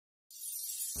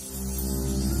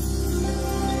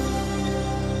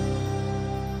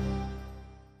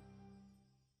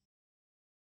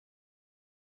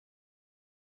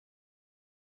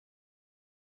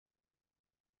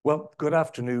Well, good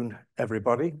afternoon,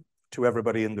 everybody. To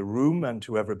everybody in the room and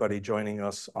to everybody joining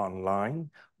us online,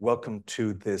 welcome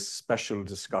to this special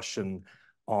discussion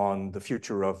on the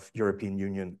future of European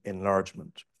Union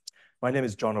enlargement. My name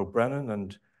is John O'Brennan,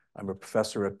 and I'm a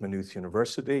professor at Maynooth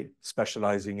University,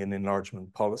 specializing in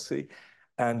enlargement policy.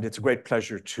 And it's a great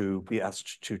pleasure to be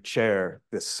asked to chair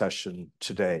this session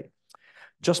today.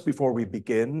 Just before we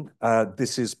begin,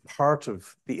 this is part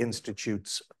of the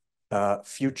Institute's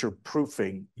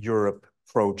Future-Proofing Europe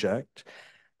project.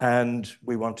 And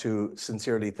we want to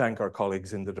sincerely thank our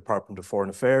colleagues in the Department of Foreign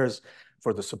Affairs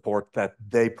for the support that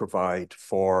they provide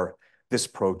for this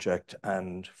project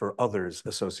and for others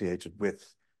associated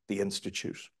with the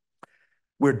Institute.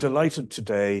 We're delighted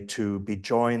today to be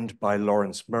joined by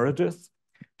Lawrence Meredith,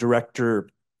 Director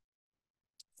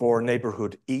for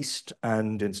Neighbourhood East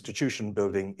and Institution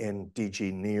Building in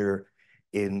DG NEAR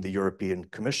in the European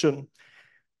Commission.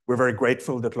 We're very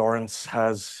grateful that Lawrence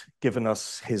has given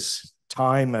us his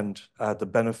time and the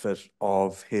benefit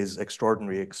of his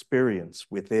extraordinary experience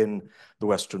within the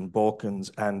Western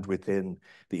Balkans and within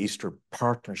the Eastern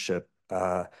Partnership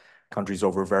countries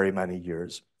over very many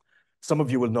years. Some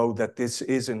of you will know that this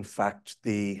is, in fact,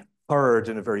 the third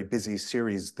in a very busy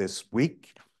series this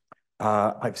week.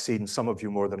 I've seen some of you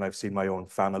more than I've seen my own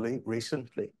family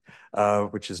recently,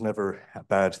 which is never a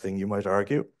bad thing, you might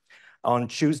argue. On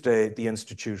Tuesday, the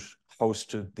Institute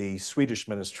hosted the Swedish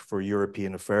Minister for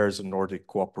European Affairs and Nordic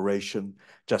Cooperation,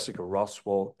 Jessica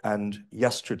Roswell, and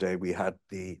yesterday we had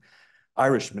the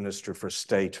Irish Minister for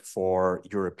State for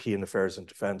European Affairs and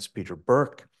Defence, Peter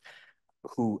Burke,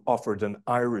 who offered an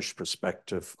Irish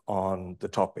perspective on the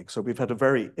topic. So we've had a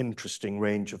very interesting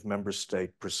range of member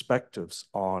state perspectives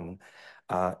on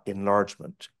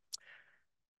enlargement.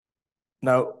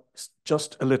 Now,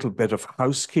 just a little bit of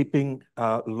housekeeping.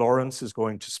 Lawrence is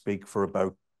going to speak for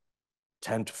about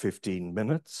 10 to 15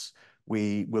 minutes.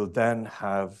 We will then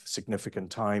have significant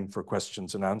time for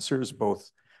questions and answers,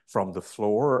 both from the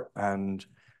floor and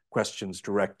questions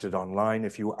directed online.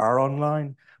 If you are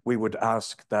online, we would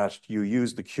ask that you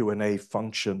use the Q&A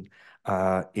function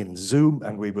in Zoom,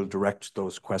 and we will direct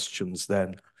those questions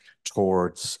then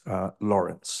towards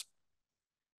Lawrence.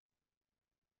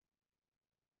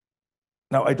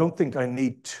 Now, I don't think I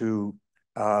need to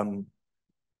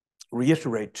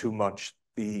reiterate too much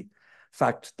the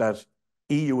fact that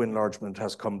EU enlargement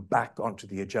has come back onto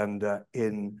the agenda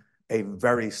in a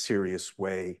very serious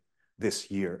way this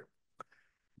year.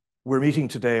 We're meeting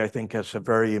today, I think, at a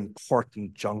very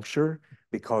important juncture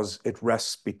because it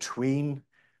rests between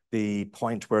the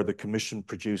point where the Commission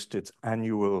produced its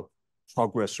annual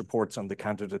progress reports on the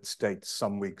candidate states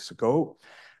some weeks ago,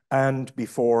 and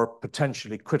before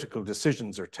potentially critical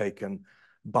decisions are taken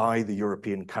by the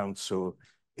European Council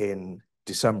in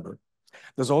December.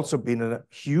 There's also been a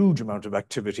huge amount of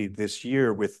activity this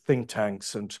year with think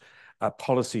tanks and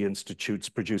policy institutes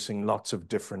producing lots of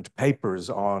different papers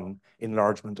on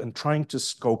enlargement and trying to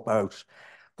scope out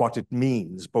what it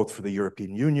means both for the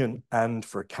European Union and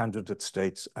for candidate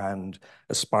states and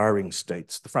aspiring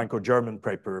states. The Franco-German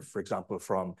paper, for example,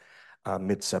 from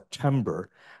mid-September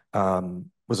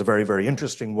was a very, very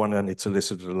interesting one, and it's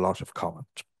elicited a lot of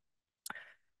comment.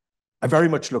 I very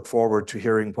much look forward to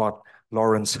hearing what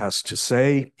Lawrence has to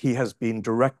say. He has been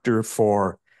Director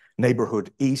for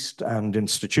Neighbourhood East and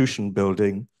Institution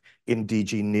Building in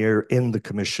DG NEAR in the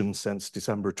Commission since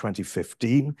December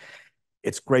 2015.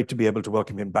 It's great to be able to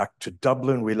welcome him back to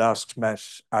Dublin. We last met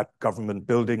at Government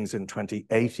Buildings in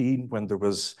 2018 when there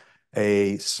was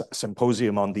a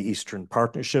symposium on the Eastern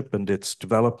Partnership and its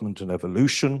development and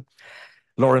evolution.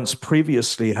 Lawrence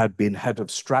previously had been head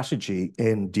of strategy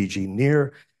in DG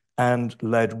NEAR and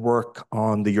led work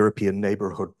on the European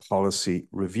Neighbourhood Policy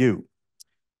Review.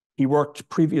 He worked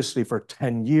previously for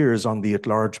 10 years on the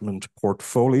enlargement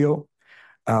portfolio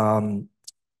in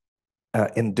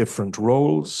different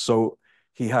roles. So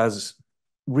he has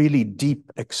really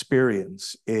deep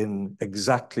experience in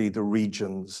exactly the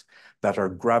regions that are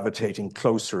gravitating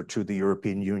closer to the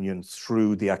European Union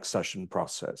through the accession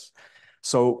process.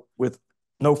 So with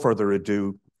no further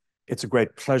ado, it's a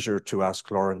great pleasure to ask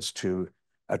Lawrence to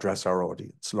address our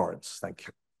audience. Lawrence, thank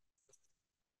you.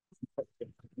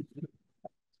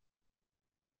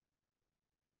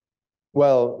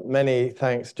 Well, many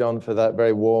thanks, John, for that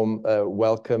very warm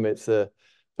welcome. It's a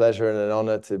pleasure and an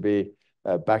honor to be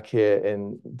back here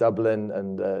in Dublin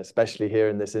and especially here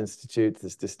in this institute,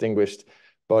 this distinguished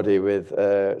body with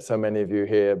so many of you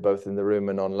here, both in the room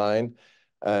and online.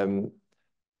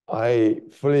 I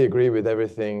fully agree with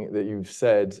everything that you've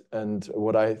said, and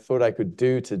what I thought I could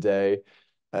do today,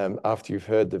 after you've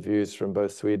heard the views from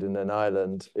both Sweden and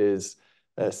Ireland, is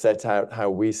set out how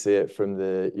we see it from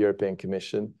the European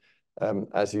Commission.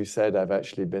 As you said, I've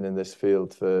actually been in this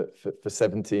field for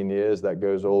 17 years. That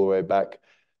goes all the way back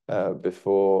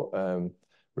before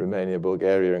Romania,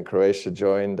 Bulgaria, and Croatia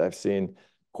joined. I've seen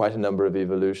quite a number of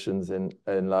evolutions in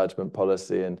enlargement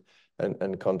policy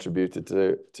and contributed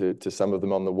to some of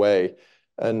them on the way.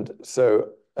 And so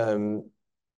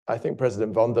I think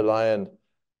President von der Leyen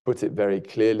put it very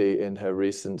clearly in her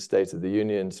recent State of the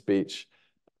Union speech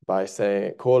by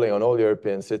calling on all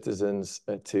European citizens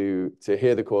to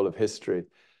hear the call of history.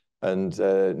 And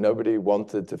nobody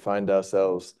wanted to find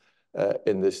ourselves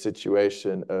in this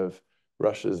situation of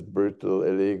Russia's brutal,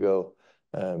 illegal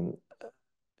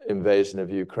invasion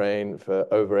of Ukraine for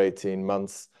over 18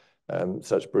 months,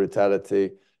 such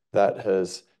brutality that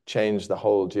has changed the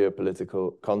whole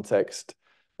geopolitical context.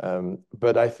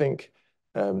 But I think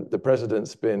the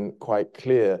president's been quite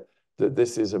clear that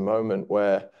this is a moment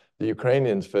where the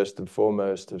Ukrainians, first and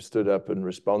foremost, have stood up and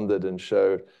responded and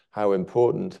showed how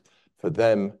important for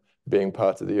them being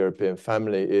part of the European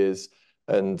family is.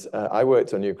 And I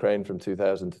worked on Ukraine from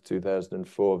 2000 to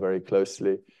 2004 very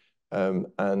closely.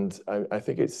 And I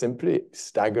think it's simply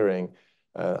staggering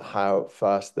how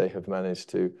fast they have managed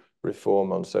to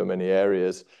reform on so many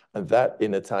areas, and that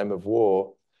in a time of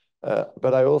war.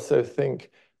 But I also think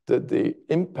that the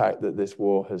impact that this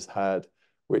war has had,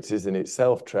 which is in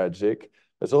itself tragic,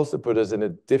 has also put us in a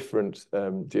different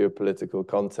geopolitical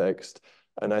context.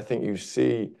 And I think you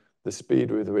see the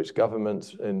speed with which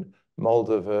governments in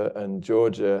Moldova and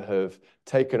Georgia have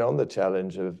taken on the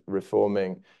challenge of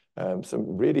reforming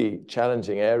some really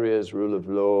challenging areas: rule of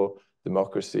law,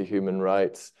 democracy, human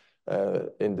rights,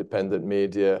 independent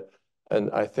media.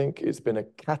 And I think it's been a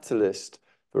catalyst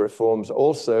for reforms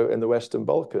also in the Western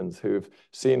Balkans, who've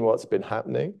seen what's been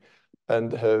happening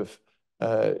and have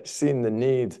seen the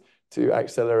need to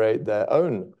accelerate their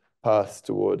own path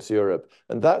towards Europe.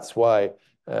 And that's why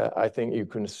I think you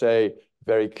can say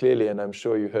very clearly, and I'm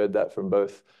sure you heard that from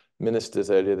both ministers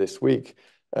earlier this week,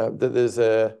 that there's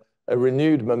a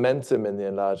renewed momentum in the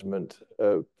enlargement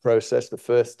process, the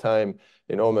first time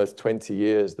in almost 20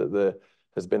 years that there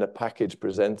has been a package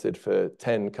presented for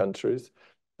 10 countries.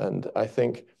 And I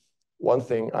think one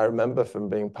thing I remember from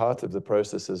being part of the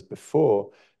processes before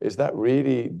is that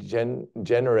really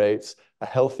generates a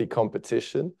healthy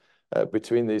competition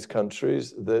between these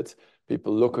countries, that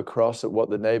people look across at what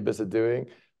the neighbors are doing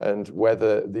and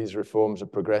whether these reforms are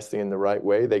progressing in the right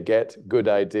way. They get good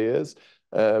ideas.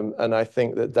 And I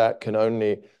think that that can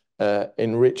only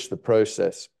enrich the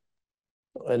process.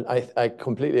 And I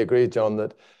completely agree, John,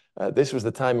 that this was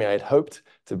the timing I'd hoped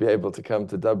to be able to come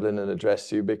to Dublin and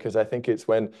address you, because I think it's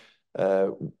when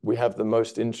we have the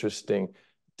most interesting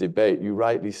debate. You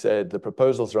rightly said the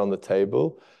proposals are on the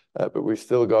table, but we've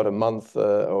still got a month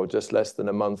or just less than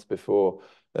a month before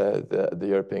the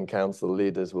European Council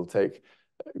leaders will take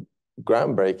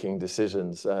groundbreaking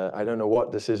decisions. I don't know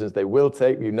what decisions they will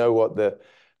take. You know what the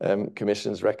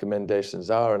Commission's recommendations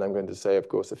are, and I'm going to say, of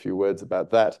course, a few words about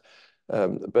that.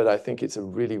 But I think it's a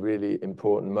really, really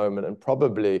important moment, and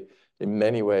probably in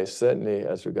many ways, certainly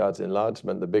as regards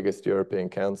enlargement, the biggest European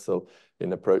Council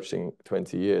in approaching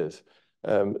 20 years.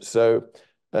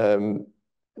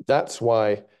 That's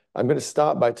why I'm going to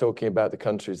start by talking about the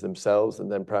countries themselves,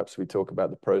 and then perhaps we talk about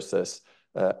the process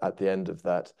at the end of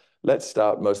that. Let's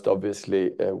start most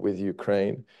obviously with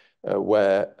Ukraine,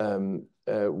 where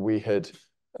we had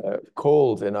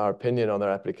called, in our opinion, on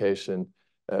their application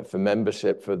for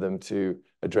membership for them to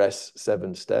address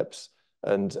 7 steps.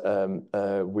 And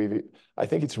I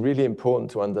think it's really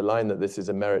important to underline that this is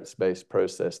a merits-based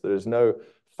process. There is no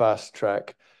fast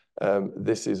track.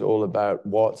 This is all about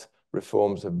what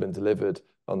reforms have been delivered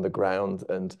on the ground.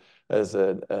 And as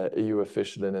an EU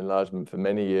official in enlargement for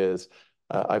many years,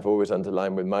 I've always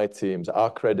underlined with my teams, our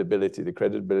credibility, the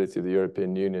credibility of the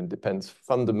European Union, depends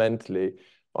fundamentally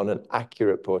on an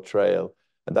accurate portrayal.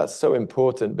 And that's so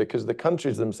important because the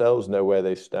countries themselves know where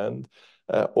they stand.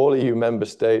 All EU member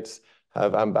states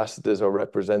have ambassadors or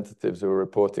representatives who are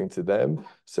reporting to them.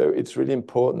 So it's really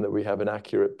important that we have an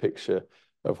accurate picture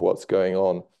of what's going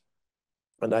on.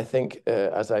 And I think,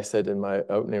 as I said in my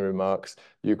opening remarks,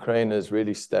 Ukraine has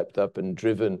really stepped up and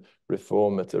driven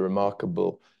reform at a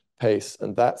remarkable pace.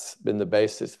 And that's been the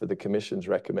basis for the Commission's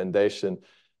recommendation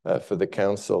for the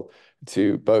Council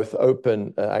to both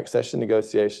open accession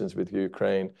negotiations with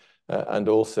Ukraine and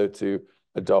also to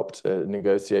adopt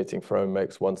negotiating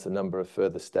frameworks once a number of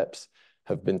further steps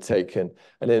have been taken.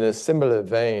 And in a similar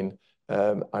vein,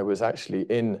 I was actually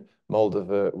in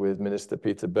Moldova with Minister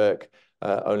Peter Burke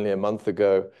only a month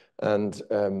ago, and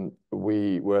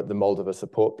we were at the Moldova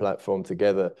support platform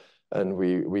together. And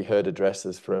we heard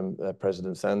addresses from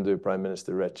President Sandu, Prime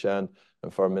Minister Rechan,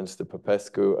 and Foreign Minister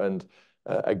Popescu. And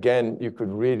again, you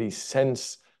could really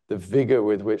sense the vigor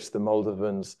with which the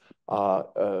Moldovans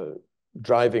are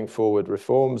driving forward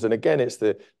reforms. And again, it's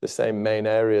the same main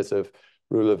areas of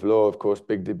rule of law, of course,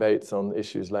 big debates on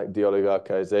issues like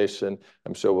de-oligarchization.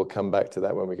 I'm sure we'll come back to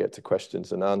that when we get to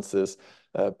questions and answers.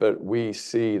 But we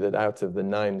see that out of the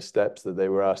 9 steps that they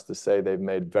were asked to say, they've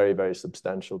made very, very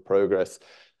substantial progress.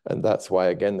 And that's why,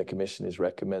 again, the Commission is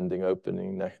recommending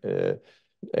opening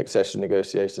accession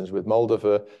negotiations with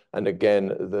Moldova. And again,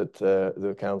 that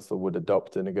the Council would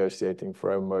adopt a negotiating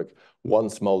framework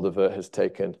once Moldova has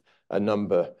taken a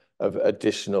number of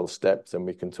additional steps. And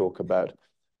we can talk about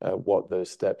what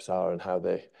those steps are and how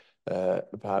they,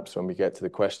 perhaps when we get to the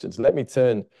questions. Let me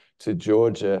turn to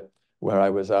Georgia, where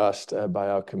I was asked by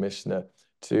our Commissioner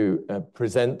to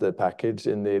present the package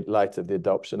in the light of the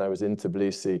adoption. I was in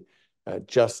Tbilisi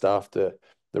just after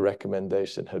the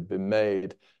recommendation had been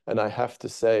made. And I have to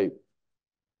say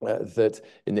that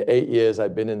in the 8 years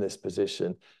I've been in this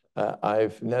position,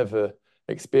 I've never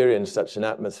experienced such an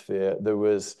atmosphere. There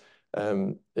was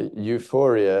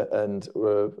euphoria and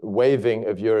waving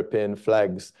of European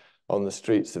flags on the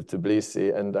streets of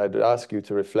Tbilisi. And I'd ask you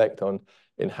to reflect on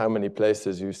in how many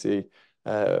places you see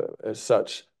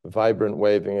such vibrant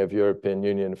waving of European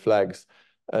Union flags.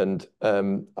 And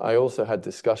I also had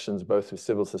discussions both with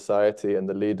civil society and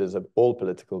the leaders of all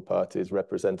political parties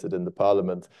represented in the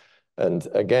parliament. And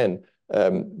again,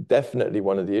 definitely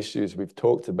one of the issues we've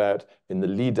talked about in the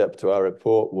lead up to our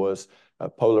report was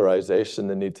polarization,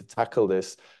 the need to tackle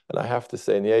this. And I have to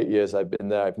say, in the 8 years I've been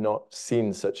there, I've not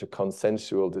seen such a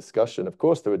consensual discussion. Of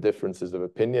course, there were differences of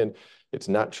opinion. It's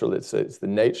natural. It's the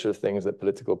nature of things that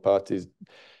political parties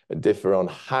differ on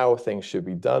how things should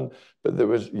be done. But there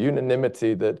was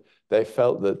unanimity that they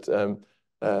felt that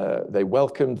they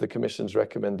welcomed the Commission's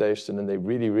recommendation, and they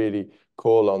really, really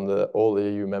call on all the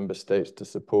EU member states to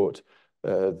support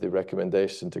the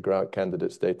recommendation to grant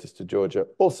candidate status to Georgia.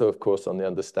 Also, of course, on the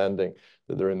understanding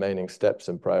that the remaining steps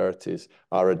and priorities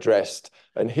are addressed.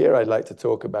 And here I'd like to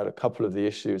talk about a couple of the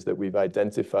issues that we've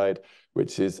identified,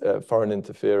 which is foreign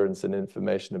interference and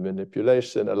information and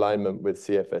manipulation, alignment with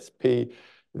CFSP.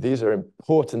 These are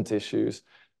important issues.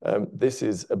 This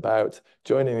is about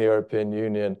joining the European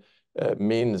Union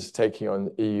means taking on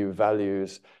EU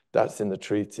values. That's in the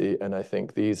treaty. And I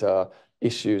think these are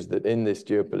issues that in this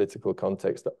geopolitical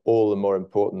context are all the more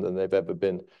important than they've ever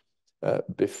been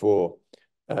before.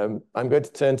 I'm going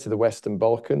to turn to the Western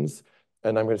Balkans,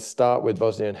 and I'm going to start with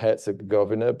Bosnia and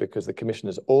Herzegovina because the Commission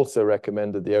has also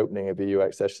recommended the opening of EU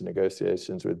accession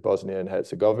negotiations with Bosnia and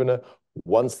Herzegovina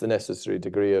once the necessary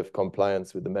degree of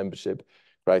compliance with the membership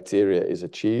criteria is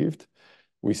achieved.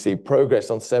 We see progress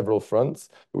on several fronts.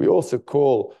 We also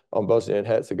call on Bosnia and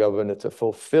Herzegovina to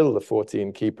fulfill the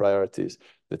 14 key priorities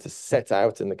that are set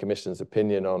out in the Commission's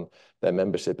opinion on their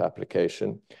membership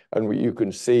application. And you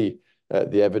can see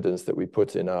the evidence that we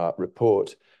put in our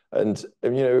report. And,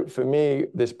 you know, for me,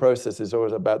 this process is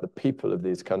always about the people of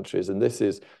these countries. And this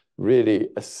is really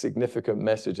a significant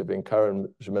message of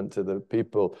encouragement to the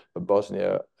people of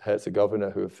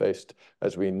Bosnia-Herzegovina who have faced,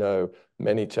 as we know,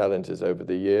 many challenges over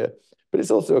the year. But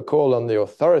it's also a call on the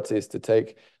authorities to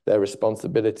take their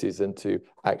responsibilities and to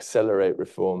accelerate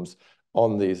reforms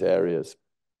on these areas.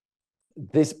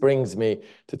 This brings me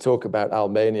to talk about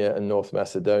Albania and North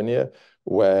Macedonia,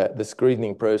 where the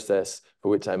screening process, for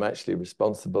which I'm actually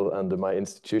responsible under my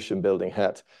institution building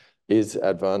hat, is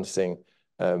advancing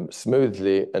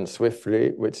smoothly and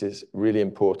swiftly, which is really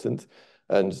important.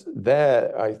 And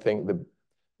there, I think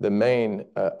the main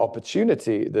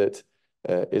opportunity that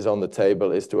is on the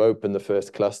table is to open the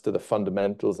first cluster, the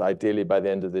fundamentals, ideally by the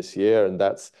end of this year. And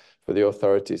that's for the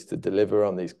authorities to deliver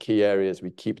on these key areas we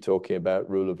keep talking about,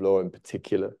 rule of law in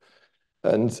particular.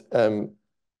 And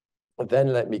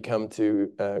then let me come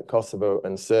to Kosovo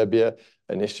and Serbia,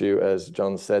 an issue, as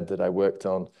John said, that I worked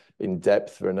on in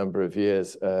depth for a number of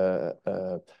years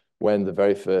when the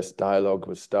very first dialogue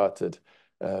was started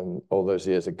all those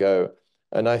years ago.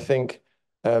 And I think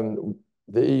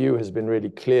the EU has been really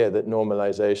clear that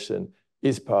normalization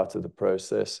is part of the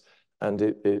process, and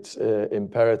it's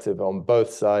imperative on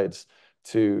both sides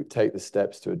to take the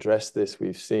steps to address this.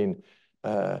 We've seen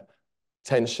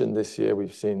tension this year,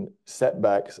 we've seen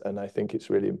setbacks, and I think it's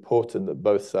really important that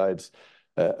both sides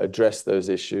address those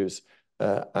issues,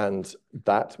 and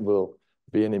that will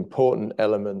be an important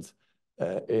element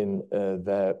in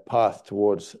their path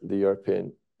towards the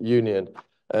European Union.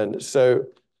 And so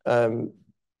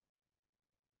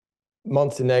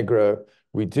Montenegro,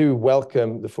 we do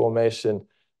welcome the formation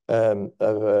of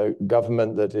a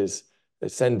government that is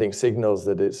sending signals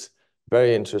that it's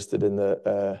very interested in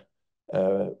the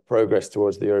progress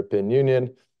towards the European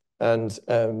Union. And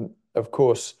of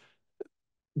course,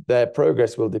 their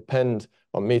progress will depend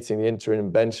on meeting the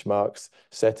interim benchmarks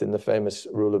set in the famous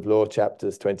rule of law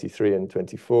chapters 23 and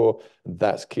 24.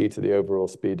 That's key to the overall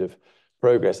speed of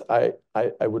progress. I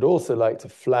would also like to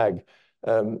flag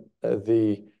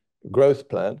the growth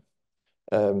plan.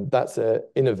 That's an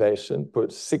innovation,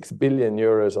 put 6 billion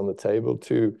euros on the table,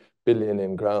 2 billion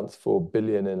in grants, 4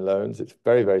 billion in loans. It's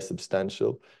very, very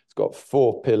substantial. It's got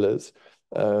 4 pillars.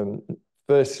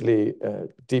 Firstly,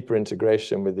 deeper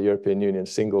integration with the European Union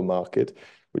single market,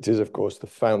 which is, of course, the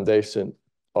foundation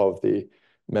of the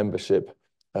membership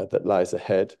that lies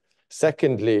ahead.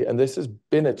 Secondly, and this has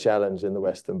been a challenge in the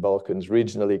Western Balkans,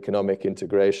 regional economic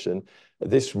integration.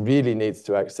 This really needs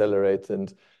to accelerate,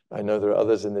 and I know there are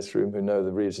others in this room who know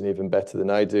the region even better than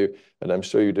I do, and I'm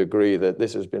sure you'd agree that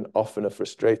this has been often a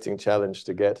frustrating challenge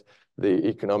to get the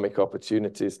economic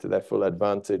opportunities to their full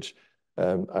advantage.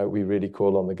 We really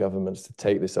call on the governments to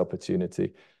take this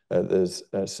opportunity. There's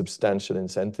substantial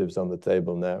incentives on the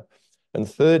table now. And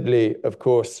thirdly, of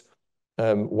course,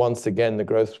 once again, the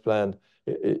growth plan,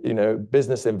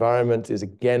 business environment is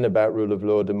again about rule of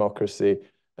law, democracy,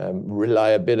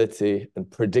 reliability and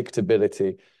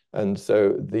predictability. And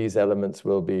so these elements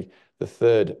will be the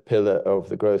third pillar of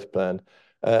the growth plan.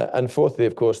 And fourthly,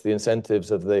 of course, the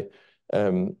incentives of the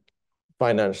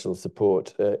financial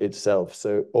support itself.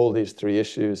 So all these three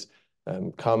issues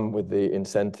come with the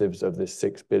incentives of this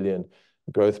 6 billion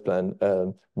growth plan.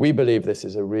 We believe this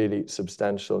is a really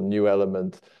substantial new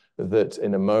element that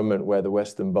in a moment where the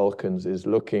Western Balkans is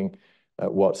looking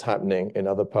at what's happening in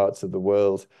other parts of the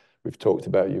world, we've talked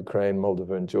about Ukraine,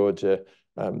 Moldova, and Georgia.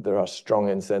 There are strong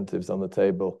incentives on the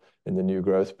table in the new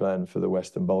growth plan for the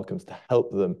Western Balkans to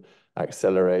help them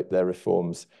accelerate their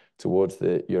reforms towards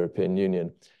the European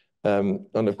Union. And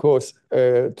of course,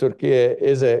 Turkey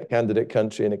is a candidate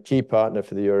country and a key partner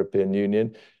for the European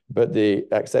Union, but the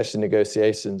accession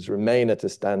negotiations remain at a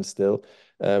standstill,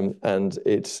 and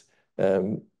it's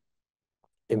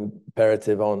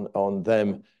imperative on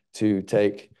them to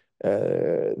take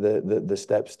the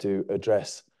steps to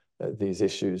address these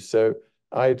issues. So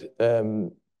I'd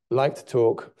like to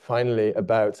talk finally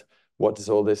about what does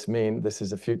all this mean? This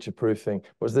is a future-proofing.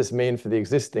 What does this mean for the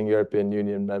existing European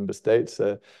Union member states?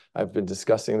 I've been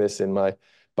discussing this in my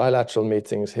bilateral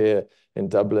meetings here in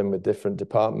Dublin with different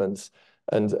departments.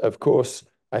 And of course,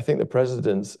 I think the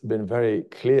president's been very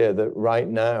clear that right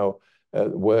now,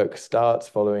 work starts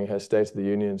following her State of the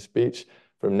Union speech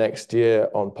from next year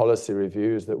on policy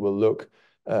reviews that will look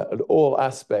at all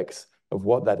aspects of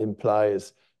what that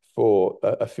implies for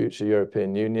a future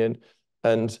European Union.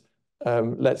 And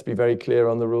let's be very clear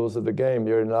on the rules of the game.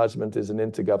 Your enlargement is an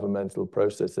intergovernmental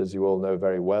process, as you all know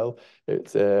very well.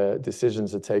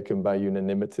 Decisions are taken by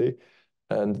unanimity,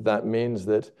 and that means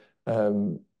that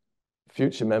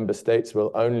future member states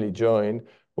will only join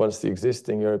once the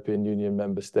existing European Union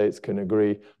member states can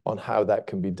agree on how that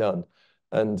can be done.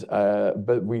 And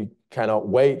but we cannot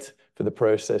wait for the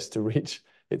process to reach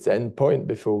its end point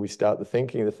before we start the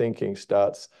thinking. The thinking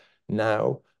starts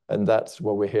now. And that's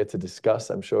what we're here to discuss.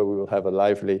 I'm sure we will have a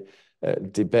lively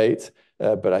debate,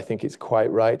 but I think it's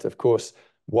quite right. Of course,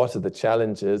 what are the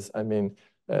challenges? I mean,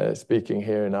 speaking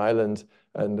here in Ireland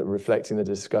and reflecting the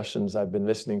discussions I've been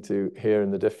listening to here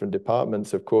in the different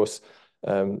departments, of course,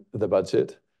 the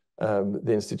budget, the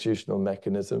institutional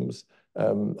mechanisms,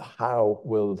 how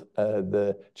will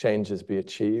the changes be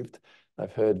achieved?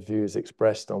 I've heard views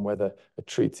expressed on whether a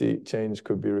treaty change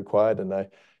could be required, and I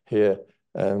hear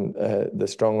the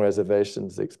strong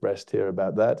reservations expressed here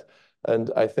about that.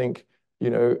 And I think,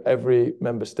 every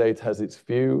member state has its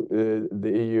view.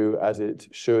 The EU, as it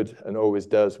should and always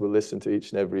does, will listen to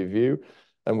each and every view.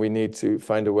 And we need to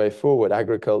find a way forward.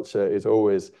 Agriculture is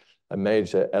always a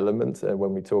major element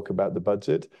when we talk about the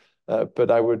budget. But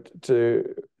I would,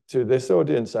 to this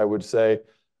audience, I would say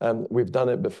we've done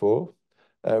it before.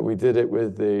 We did it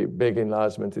with the big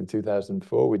enlargement in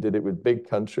 2004. We did it with big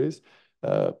countries.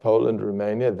 Poland,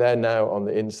 Romania, they're now on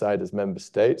the inside as member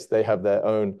states. They have their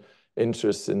own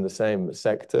interests in the same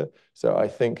sector. So I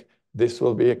think this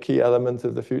will be a key element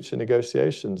of the future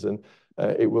negotiations, and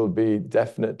it will be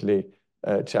definitely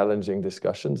challenging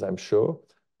discussions, I'm sure.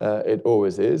 It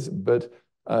always is, but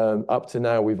up to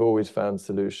now, we've always found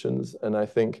solutions. And I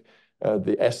think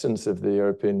the essence of the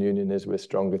European Union is we're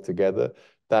stronger together.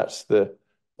 That's the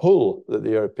pull that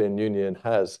the European Union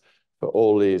has for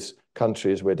all these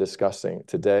countries we're discussing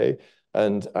today.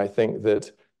 And I think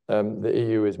that the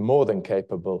EU is more than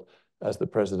capable, as the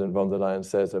President von der Leyen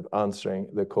says, of answering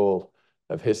the call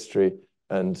of history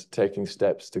and taking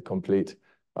steps to complete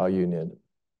our union.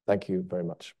 Thank you very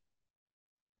much.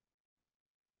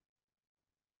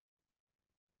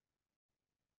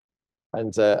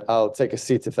 And I'll take a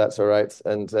seat if that's all right,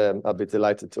 and I'll be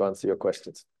delighted to answer your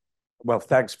questions. Well,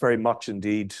 thanks very much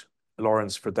indeed,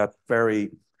 Lawrence, for that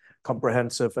very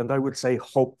comprehensive and I would say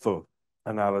hopeful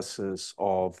analysis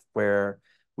of where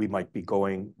we might be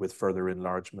going with further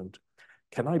enlargement.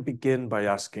 Can I begin by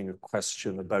asking a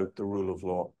question about the rule of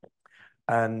law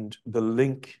and the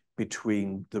link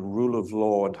between the rule of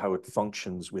law and how it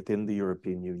functions within the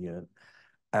European Union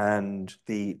and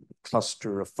the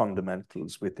cluster of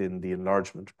fundamentals within the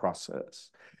enlargement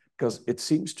process? Because it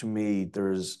seems to me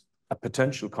there's a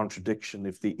potential contradiction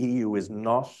if the EU is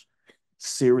not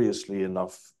seriously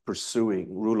enough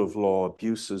pursuing rule of law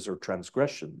abuses or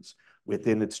transgressions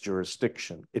within its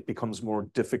jurisdiction. It becomes more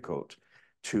difficult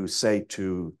to say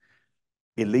to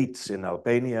elites in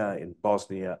Albania, in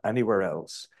Bosnia, anywhere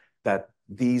else, that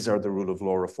these are the rule of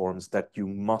law reforms that you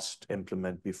must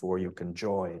implement before you can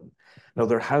join. Now,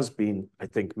 there has been, I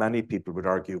think many people would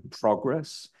argue,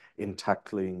 progress in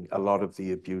tackling a lot of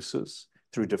the abuses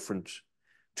through different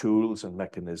tools and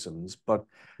mechanisms. But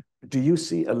do you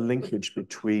see a linkage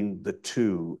between the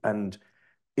two? And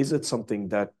is it something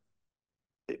that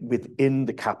within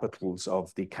the capitals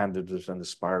of the candidate and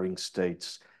aspiring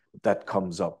states that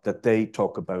comes up, that they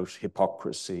talk about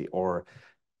hypocrisy, or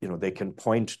they can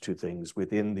point to things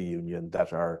within the union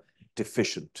that are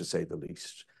deficient, to say the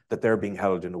least, that they're being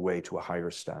held in a way to a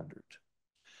higher standard?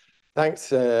 Thanks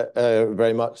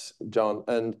very much, John.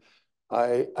 And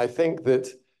I think that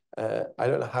I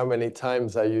don't know how many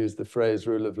times I use the phrase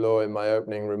rule of law in my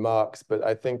opening remarks, but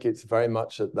I think it's very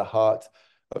much at the heart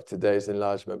of today's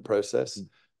enlargement process.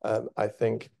 I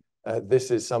think this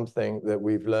is something that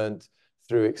we've learned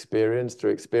through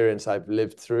experience I've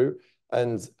lived through.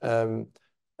 And,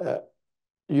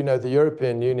 the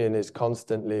European Union is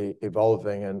constantly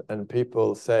evolving, and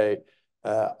people say,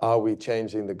 are we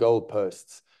changing the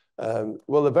goalposts?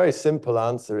 Well, the very simple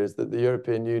answer is that the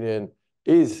European Union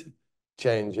is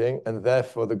changing, and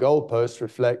therefore the goalposts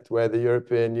reflect where the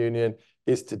European Union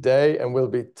is today and will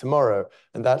be tomorrow.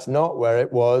 And that's not where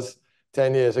it was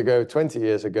 10 years ago, 20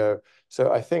 years ago.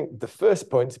 So I think the first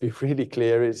point to be really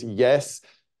clear is, yes,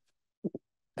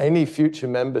 any future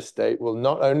member state will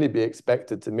not only be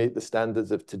expected to meet the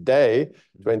standards of today,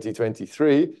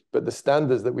 2023, but the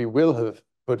standards that we will have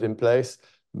put in place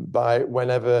by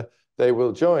whenever they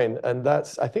will join. And I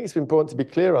think it's important to be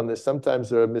clear on this. Sometimes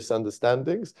there are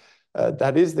misunderstandings.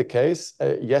 That is the case.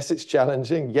 Yes, it's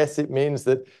challenging. Yes, it means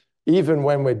that even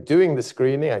when we're doing the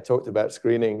screening, I talked about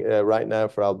screening right now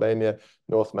for Albania,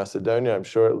 North Macedonia. I'm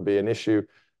sure it'll be an issue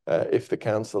if the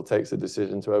Council takes a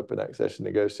decision to open accession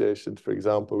negotiations, for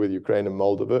example, with Ukraine and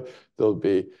Moldova. There'll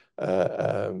be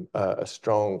a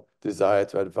strong desire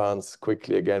to advance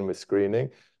quickly again with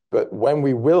screening. But when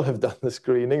we will have done the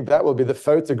screening, that will be the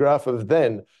photograph of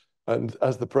then. And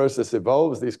as the process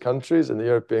evolves, these countries and the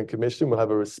European Commission will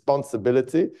have a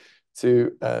responsibility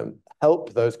to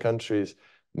help those countries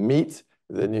meet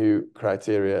the new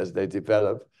criteria as they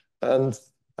develop. And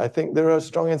I think there are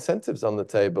strong incentives on the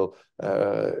table.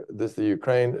 There's the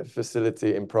Ukraine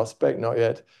facility in prospect, not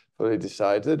yet fully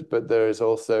decided, but there is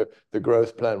also the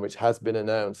growth plan, which has been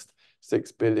announced,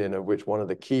 6 billion, of which one of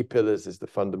the key pillars is the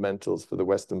fundamentals for the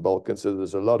Western Balkans. So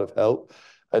there's a lot of help.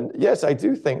 And yes, I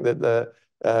do think that the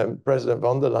President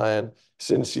von der Leyen,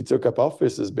 since she took up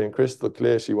office, has been crystal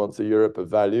clear she wants a Europe of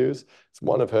values. It's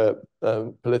one of her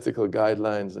political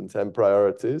guidelines and 10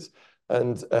 priorities.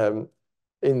 And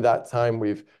in that time,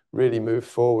 we've really moved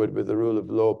forward with the rule of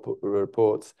law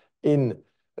reports in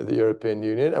the European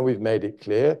Union. And we've made it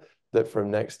clear that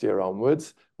from next year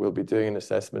onwards, we'll be doing an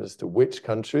assessment as to which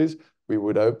countries we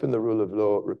would open the rule of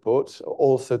law reports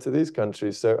also to these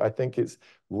countries. So I think it's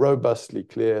robustly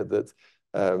clear that,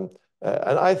 and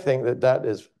I think that that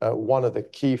is one of the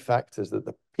key factors that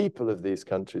the people of these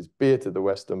countries, be it to the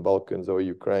Western Balkans or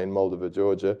Ukraine, Moldova,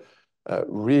 Georgia,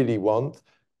 really want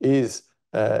is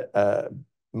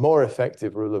more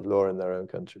effective rule of law in their own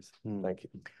countries. Thank you.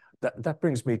 That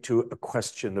brings me to a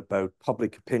question about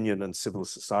public opinion and civil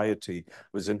society. I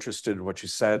was interested in what you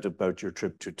said about your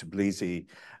trip to Tbilisi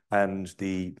and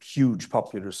the huge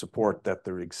popular support that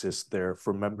there exists there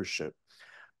for membership.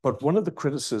 But one of the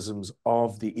criticisms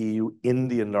of the EU in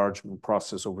the enlargement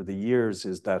process over the years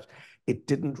is that it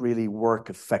didn't really work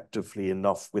effectively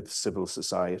enough with civil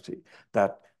society,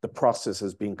 that the process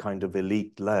has been kind of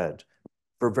elite-led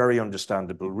for very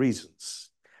understandable reasons.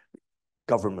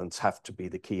 Governments have to be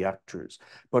the key actors.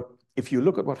 But if you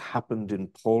look at what happened in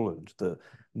Poland, the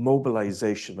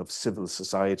mobilization of civil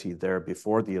society there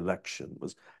before the election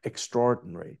was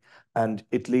extraordinary. And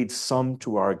it leads some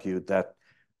to argue that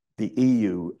the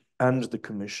EU and the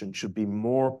Commission should be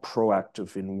more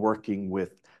proactive in working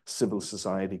with civil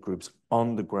society groups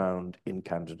on the ground in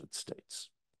candidate states?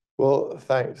 Well,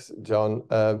 thanks, John.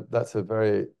 That's a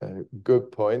very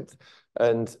good point.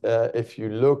 And if you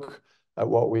look at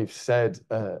what we've said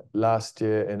last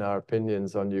year in our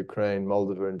opinions on Ukraine,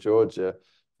 Moldova, and Georgia,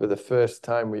 for the first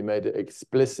time, we made it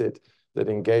explicit that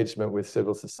engagement with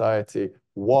civil society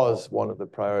was one of the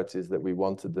priorities that we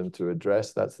wanted them to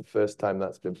address. That's the first time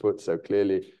that's been put so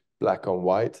clearly black on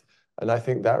white. And I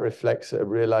think that reflects a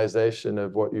realization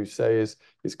of what you say is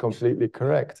completely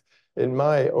correct. In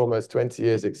my almost 20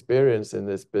 years experience in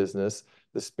this business,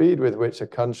 the speed with which a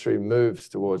country moves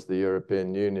towards the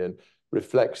European Union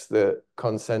reflects the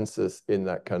consensus in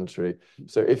that country.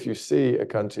 So if you see a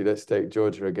country, let's take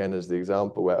Georgia again as the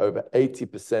example, where over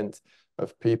 80%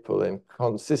 of people in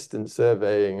consistent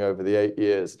surveying over the 8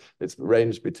 years, it's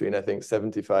ranged between, I think,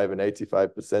 75 and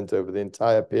 85% over the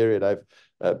entire period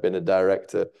I've been a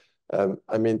director.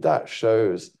 I mean, that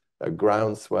shows a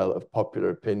groundswell of popular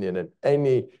opinion, and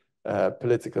any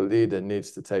political leader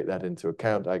needs to take that into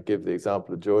account. I give the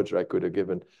example of Georgia. I could have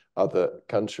given other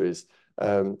countries.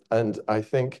 And I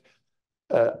think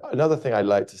another thing I'd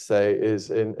like to say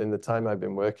is in the time I've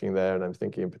been working there, and I'm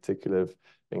thinking in particular of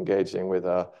engaging with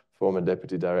our former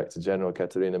Deputy Director General,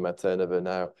 Katerina Maternova,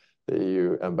 now the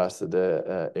EU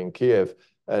ambassador in Kiev.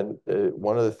 And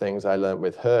one of the things I learned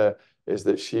with her is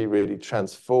that she really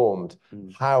transformed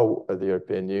how the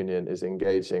European Union is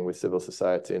engaging with civil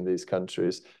society in these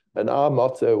countries. And our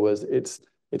motto was, it's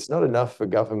not enough for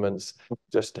governments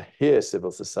just to hear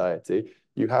civil society.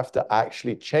 You have to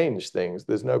actually change things.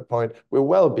 There's no point. We're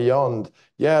well beyond,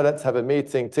 yeah, let's have a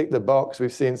meeting, tick the box.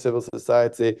 We've seen civil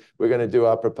society. We're going to do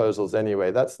our proposals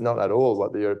anyway. That's not at all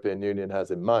what the European Union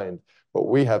has in mind. What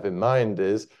we have in mind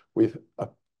is we've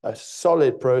a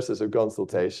solid process of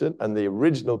consultation, and the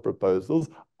original proposals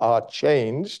are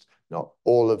changed, not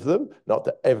all of them, not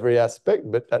to every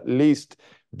aspect, but at least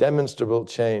demonstrable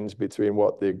change between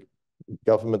what the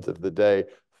government of the day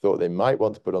thought they might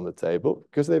want to put on the table,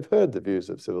 because they've heard the views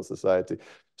of civil society.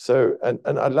 So, and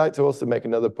I'd like to also make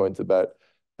another point about,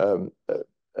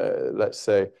 let's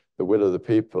say, the will of the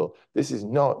people. This is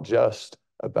not just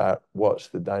about what's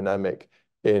the dynamic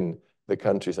in the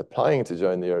countries applying to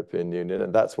join the European Union,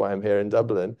 and that's why I'm here in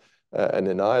Dublin and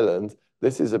in Ireland.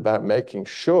 This is about making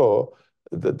sure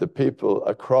that the people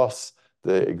across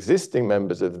the existing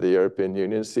members of the European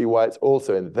Union see why it's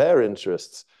also in their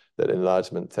interests that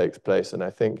enlargement takes place. And I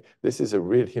think this is a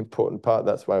really important part.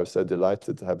 That's why I was so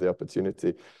delighted to have the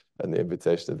opportunity and the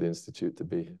invitation of the Institute to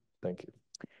be here. Thank you.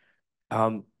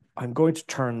 I'm going to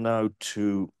turn now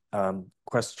to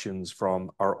questions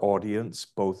from our audience,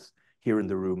 both here in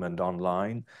the room and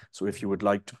online. So if you would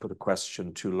like to put a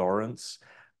question to Lawrence,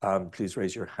 please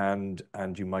raise your hand,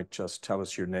 and you might just tell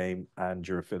us your name and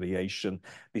your affiliation.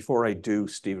 Before I do,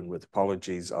 Stephen, with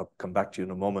apologies, I'll come back to you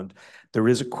in a moment. There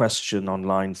is a question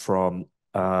online from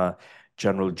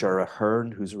General Gerard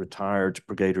Hearn, who's a retired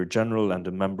Brigadier General and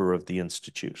a member of the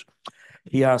Institute.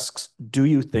 He asks, do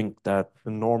you think that the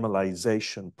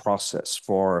normalization process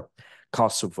for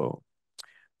Kosovo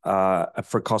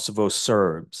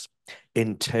Serbs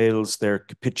entails their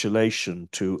capitulation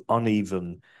to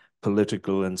uneven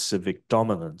political and civic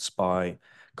dominance by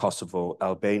Kosovo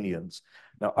Albanians?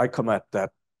 Now, I come at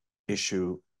that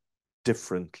issue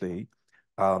differently.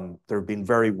 There have been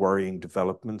very worrying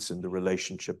developments in the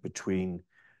relationship between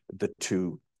the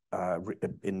two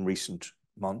in recent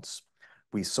months.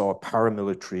 We saw a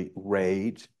paramilitary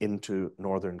raid into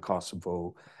northern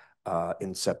Kosovo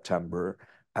in September,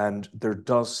 and there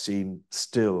does seem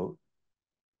still,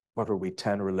 what are we,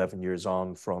 10 or 11 years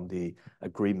on from the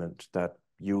agreement that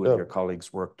you and your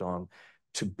colleagues worked on,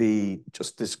 to be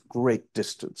just this great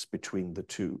distance between the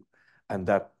two, and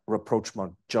that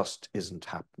rapprochement just isn't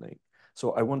happening.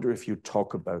 So I wonder if you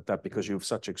talk about that, because you have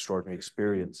such extraordinary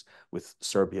experience with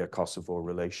Serbia-Kosovo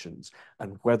relations,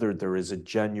 and whether there is a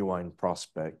genuine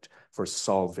prospect for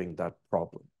solving that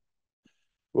problem.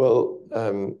 Well,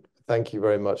 thank you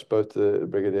very much, both the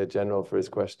Brigadier General for his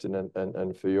question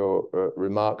and for your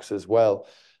remarks as well.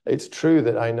 It's true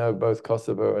that I know both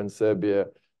Kosovo and Serbia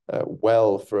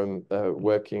well from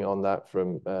working on that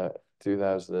from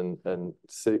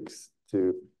 2006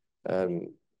 to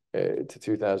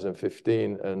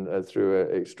 2015 and through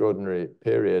an extraordinary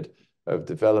period of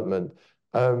development.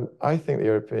 I think the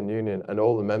European Union and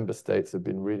all the member states have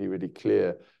been really, really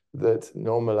clear that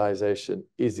normalization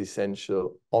is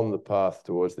essential on the path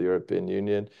towards the European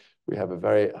Union. We have a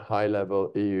very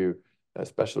high-level EU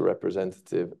special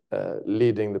representative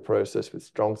leading the process with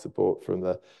strong support from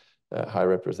the High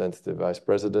Representative Vice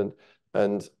President.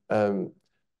 And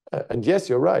And yes,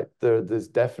 you're right. There's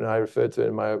definitely, I referred to it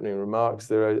in my opening remarks,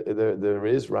 there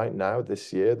is right now,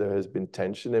 this year, there has been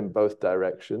tension in both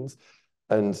directions.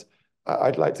 And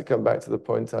I'd like to come back to the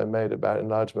point I made about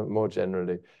enlargement more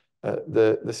generally.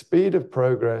 The speed of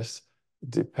progress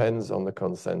depends on the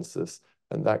consensus,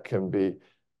 and that can be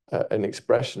an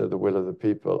expression of the will of the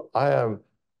people. I am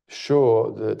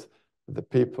sure that the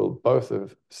people, both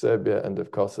of Serbia and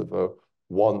of Kosovo,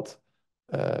 want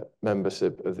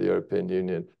membership of the European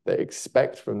Union. They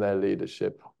expect from their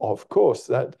leadership. Of course,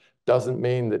 that doesn't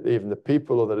mean that even the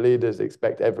people or the leaders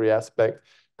expect every aspect.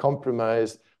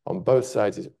 Compromise on both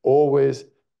sides is always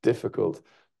difficult,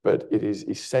 but it is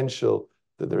essential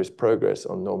that there is progress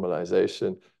on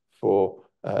normalization for,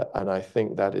 and I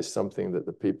think that is something that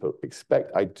the people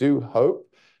expect. I do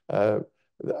hope, I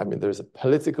mean, there's a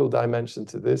political dimension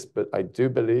to this, but I do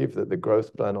believe that the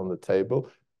growth plan on the table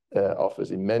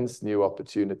offers immense new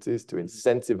opportunities to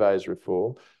incentivize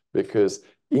reform, because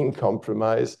in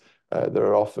compromise, there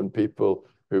are often people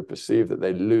who perceive that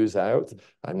they lose out.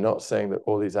 I'm not saying that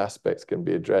all these aspects can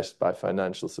be addressed by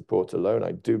financial support alone.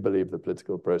 I do believe the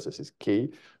political process is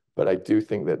key, but I do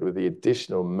think that with the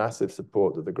additional massive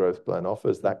support that the growth plan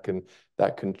offers, that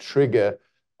can trigger,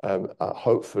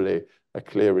 hopefully, a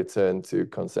clear return to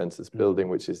consensus building,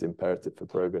 which is imperative for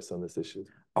progress on this issue.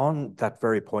 On that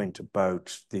very point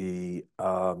about the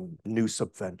new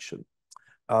subvention,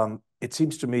 it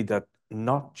seems to me that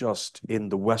not just in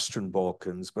the Western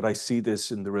Balkans, but I see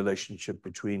this in the relationship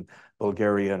between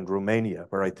Bulgaria and Romania,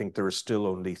 where I think there are still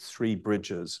only 3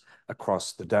 bridges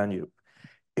across the Danube.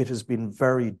 It has been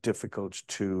very difficult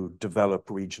to develop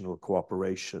regional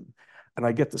cooperation. And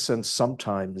I get the sense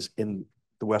sometimes in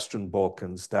the Western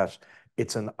Balkans that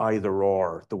it's an either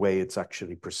or, the way it's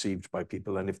actually perceived by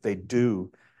people. And if they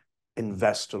do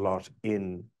invest a lot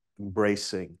in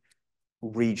embracing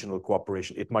regional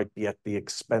cooperation, it might be at the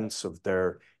expense of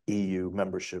their EU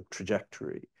membership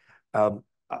trajectory.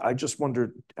 I just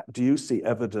wonder, do you see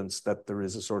evidence that there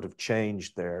is a sort of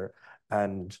change there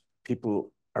and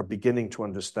people are beginning to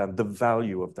understand the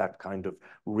value of that kind of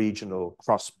regional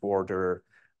cross-border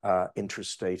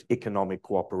interstate economic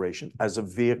cooperation as a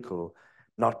vehicle,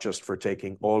 not just for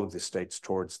taking all of the states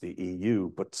towards the EU,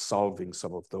 but solving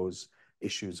some of those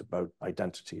issues about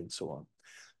identity and so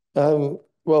on?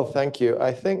 Well, thank you.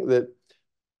 I think that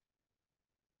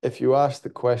if you ask the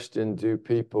question, do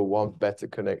people want better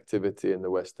connectivity in the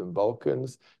Western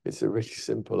Balkans? It's a really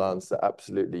simple answer,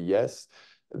 absolutely yes.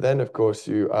 Then, of course,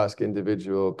 you ask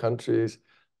individual countries,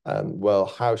 well,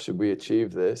 how should we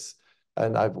achieve this?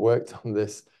 And I've worked on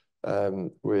this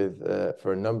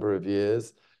for a number of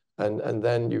years. And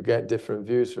then you get different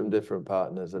views from different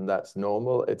partners, and that's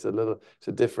normal. It's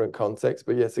a different context,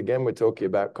 but yes, again, we're talking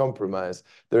about compromise.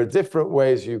 There are different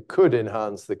ways you could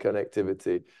enhance the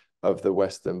connectivity of the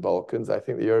Western Balkans. I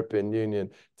think the European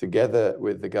Union, together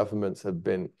with the governments, have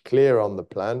been clear on the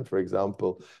plan. For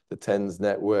example, the TENS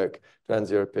network,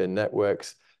 Trans-European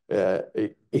Networks,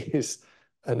 is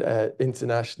an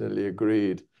internationally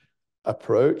agreed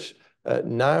approach.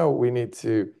 Now we need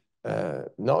to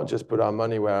not just put our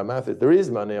money where our mouth is. There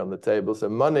is money on the table, so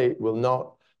money will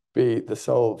not be the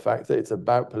sole factor. It's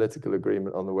about political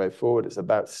agreement on the way forward. It's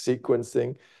about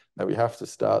sequencing, and we have to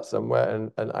start somewhere.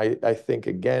 And I think,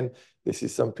 again, this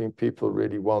is something people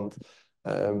really want.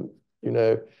 You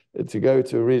know, to go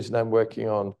to a region I'm working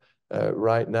on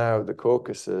right now, the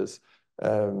Caucasus,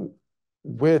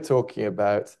 we're talking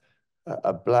about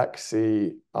a Black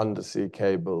Sea undersea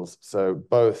cables, so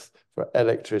both for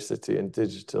electricity and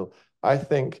digital. I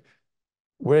think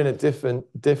we're in a different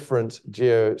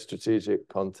geostrategic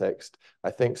context. I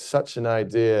think such an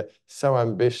idea, so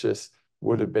ambitious,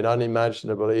 would have been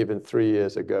unimaginable even 3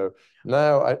 years ago.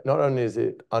 Now, not only is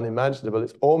it unimaginable,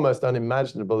 it's almost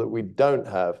unimaginable that we don't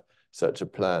have such a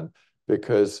plan,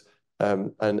 because,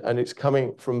 and it's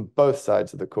coming from both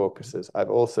sides of the Caucasus. I've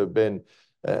also been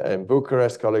in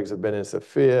Bucharest, colleagues have been in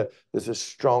Sofia. There's a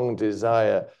strong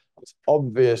desire. It's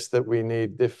obvious that we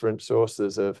need different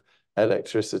sources of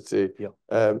electricity.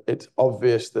 Yeah. It's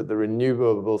obvious that the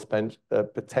renewables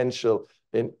potential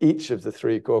in each of the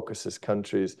 3 Caucasus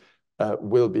countries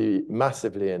will be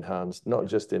massively enhanced, not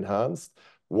just enhanced.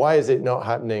 Why is it not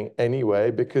happening anyway?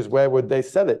 Because where would they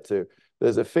sell it to?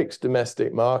 There's a fixed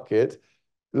domestic market.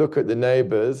 Look at the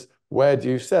neighbors. Where do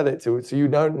you sell it to? So you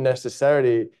don't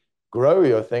necessarily grow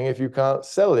your thing if you can't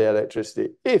sell the electricity.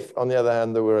 If, on the other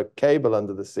hand, there were a cable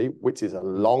under the sea, which is a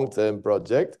long-term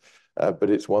project, but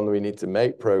it's one we need to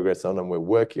make progress on, and we're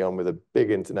working on with a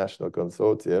big international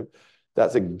consortium,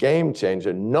 that's a game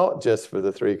changer, not just for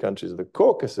the 3 countries of the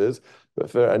Caucasus, but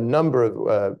for a number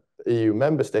of EU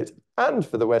member states and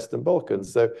for the Western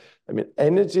Balkans. So, I mean,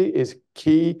 energy is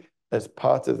key as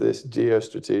part of this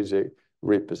geostrategic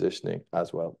repositioning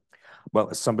as well. Well,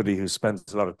 as somebody who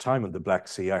spends a lot of time in the Black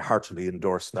Sea, I heartily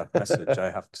endorse that message,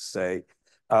 I have to say.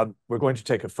 We're going to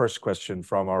take a first question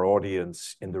from our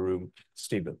audience in the room.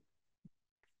 Stephen.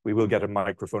 We will get a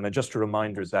microphone. And just a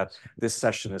reminder that this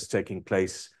session is taking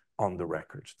place on the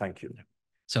record. Thank you.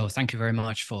 So thank you very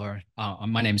much for,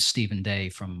 my name is Stephen Day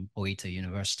from Oita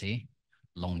University,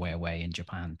 long way away in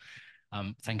Japan.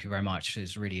 Thank you very much.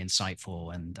 It's really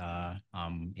insightful and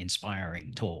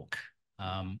inspiring talk.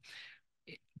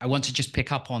 I want to just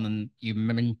pick up on, you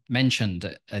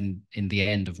mentioned in the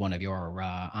end of one of your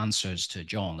answers to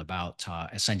John about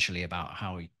essentially about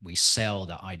how we sell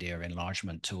the idea of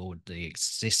enlargement toward the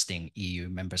existing EU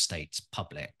member states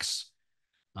publics.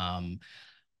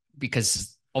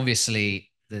 Because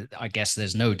obviously, I guess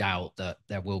there's no doubt that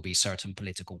there will be certain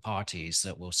political parties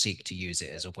that will seek to use it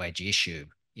as a wedge issue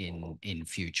in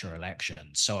future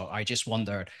elections. So I just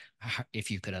wondered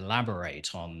if you could elaborate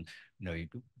on,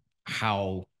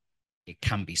 how it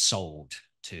can be sold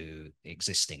to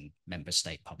existing member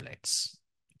state publics.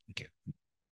 Thank you.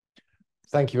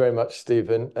 Thank you very much,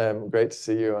 Stephen. Great to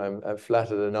see you. I'm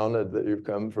flattered and honored that you've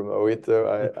come from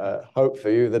Oita. I hope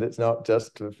for you that it's not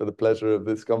just for the pleasure of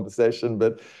this conversation,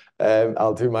 but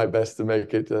I'll do my best to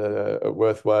make it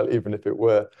worthwhile, even if it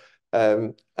were.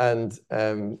 And that's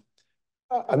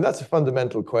a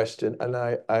fundamental question. And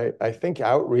I think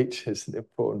outreach is an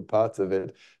important part of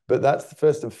it. But that's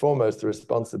first and foremost the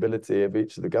responsibility of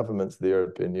each of the governments of the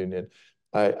European Union.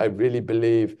 I really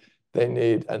believe they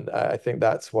need, and I think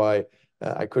that's why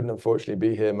I couldn't unfortunately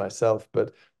be here myself,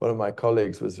 but one of my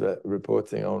colleagues was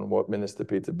reporting on what Minister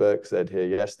Peter Burke said here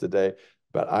yesterday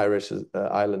about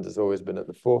Ireland has always been at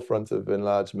the forefront of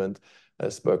enlargement,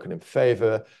 spoken in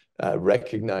favor,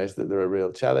 recognized that there are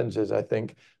real challenges. I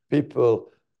think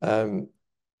people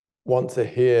want to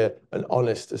hear an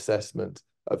honest assessment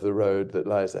of the road that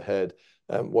lies ahead.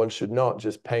 One should not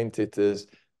just paint it as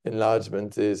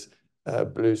enlargement is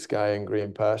blue sky and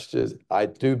green pastures. I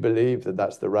do believe that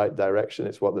that's the right direction.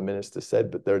 It's what the minister said,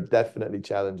 but there are definitely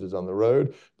challenges on the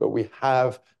road. But we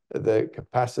have the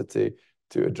capacity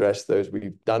to address those.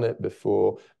 We've done it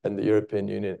before, and the European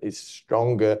Union is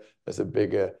stronger as a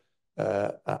bigger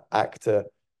actor.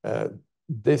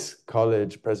 This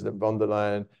college, President von der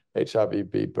Leyen,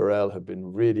 HRVP Borrell have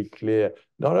been really clear,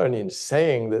 not only in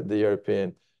saying that the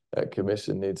European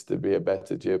Commission needs to be a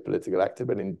better geopolitical actor,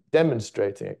 but in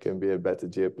demonstrating it can be a better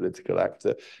geopolitical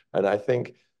actor. And I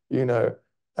think,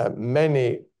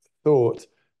 many thought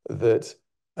that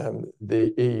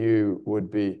the EU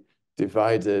would be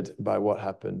divided by what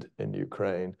happened in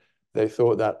Ukraine. They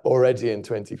thought that already in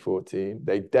 2014.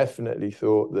 They definitely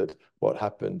thought that what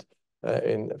happened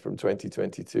from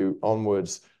 2022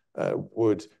 onwards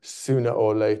would sooner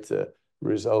or later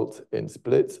result in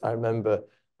splits. I remember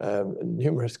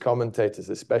numerous commentators,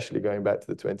 especially going back to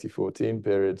the 2014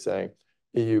 period, saying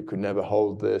EU could never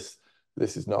hold this.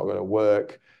 This is not going to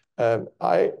work.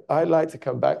 I like to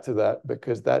come back to that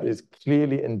because that is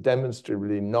clearly and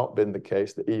demonstrably not been the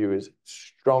case. The EU is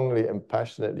strongly and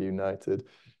passionately united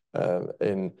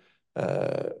in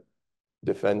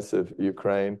defense of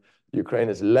Ukraine. Ukraine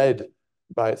is led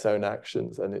by its own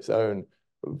actions and its own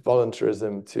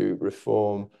voluntarism to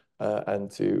reform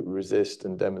and to resist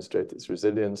and demonstrate its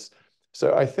resilience.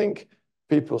 So I think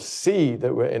people see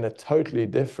that we're in a totally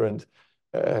different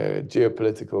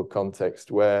geopolitical context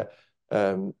where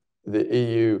the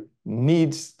EU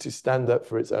needs to stand up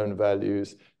for its own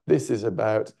values. This is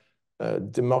about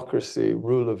democracy,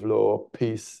 rule of law,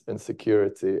 peace, and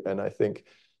security. And I think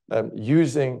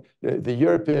using the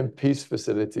European Peace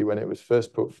Facility, when it was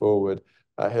first put forward,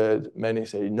 I heard many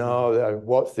say, no,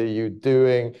 what's the EU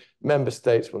doing? Member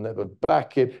states will never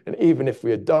back it. And even if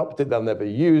we adopt it, they'll never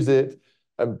use it.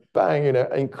 And bang,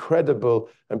 incredible.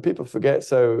 And people forget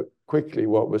so quickly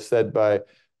what was said by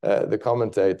the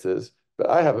commentators, but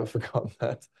I haven't forgotten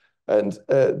that. And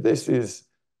this is,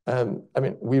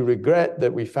 we regret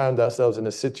that we found ourselves in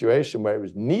a situation where it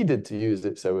was needed to use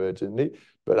it so urgently.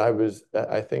 But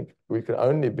I think we can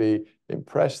only be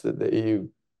impressed that the EU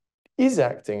is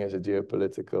acting as a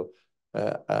geopolitical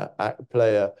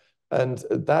player, and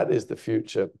that is the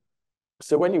future.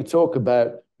 So when you talk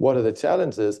about what are the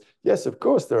challenges, yes, of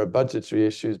course, there are budgetary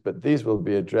issues, but these will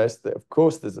be addressed. Of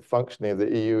course, there's a functioning of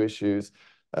the EU issues,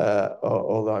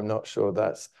 although I'm not sure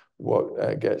that's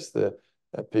what gets the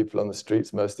people on the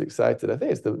streets most excited. I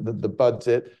think it's the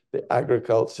budget, the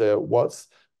agriculture,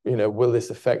 will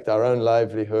this affect our own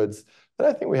livelihoods? And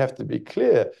I think we have to be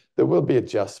clear, there will be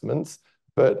adjustments.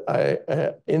 But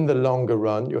in the longer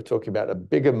run, you're talking about a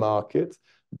bigger market,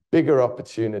 bigger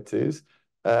opportunities.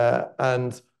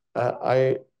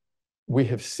 We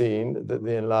have seen that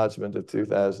the enlargement of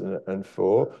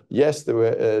 2004, yes, there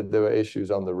were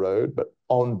issues on the road, but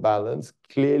on balance,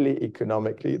 clearly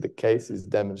economically, the case is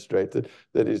demonstrated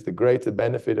that is the greater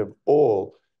benefit of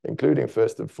all, including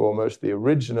first and foremost the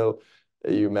original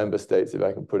EU member states, if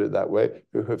I can put it that way,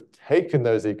 who have taken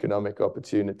those economic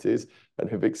opportunities and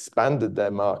who've expanded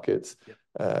their markets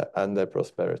and their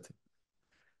prosperity.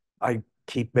 I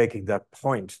keep making that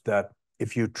point that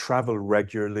if you travel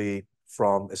regularly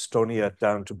from Estonia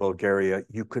down to Bulgaria,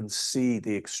 you can see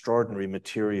the extraordinary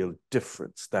material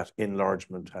difference that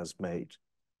enlargement has made.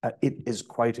 It is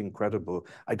quite incredible.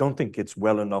 I don't think it's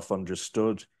well enough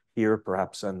understood here,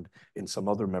 perhaps, and in some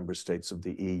other member states of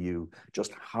the EU,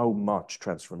 just how much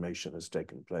transformation has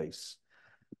taken place.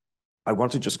 I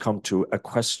want to just come to a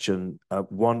question,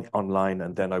 one online,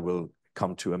 and then I will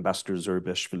come to Ambassador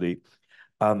Zurabishvili.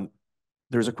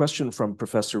 There's a question from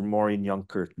Professor Maureen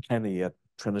Yunker-Kenny at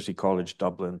Trinity College,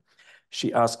 Dublin.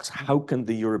 She asks, how can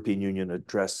the European Union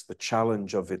address the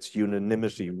challenge of its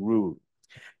unanimity rule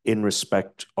in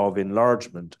respect of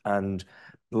enlargement and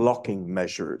blocking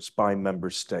measures by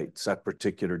member states at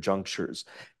particular junctures?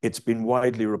 It's been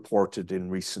widely reported in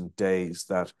recent days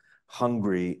that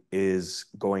Hungary is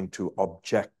going to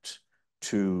object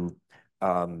to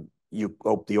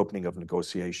the opening of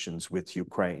negotiations with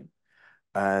Ukraine.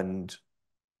 And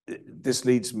this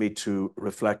leads me to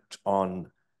reflect on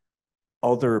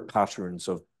other patterns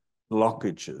of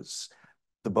blockages.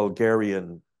 The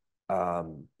Bulgarian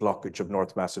blockage of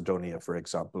North Macedonia, for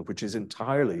example, which is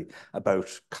entirely about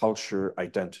culture,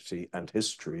 identity, and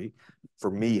history, for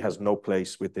me, has no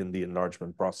place within the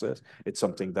enlargement process. It's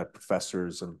something that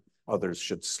professors and others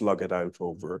should slug it out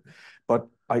over. But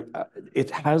it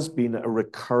has been a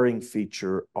recurring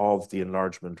feature of the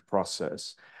enlargement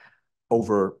process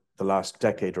over the last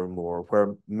decade or more,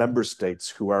 where member states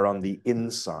who are on the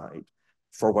inside,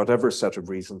 for whatever set of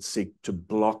reasons, seek to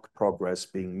block progress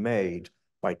being made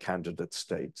by candidate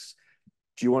states.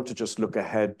 Do you want to just look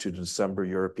ahead to the December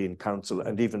European Council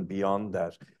and even beyond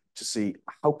that to see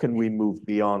how can we move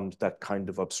beyond that kind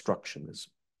of obstructionism?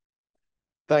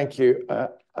 Thank you.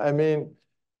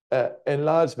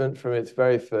 Enlargement from its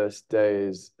very first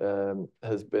days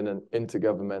has been an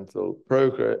intergovernmental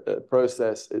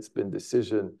process. It's been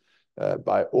decision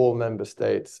by all member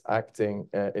states acting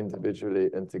individually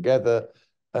and together.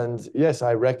 And yes,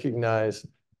 I recognize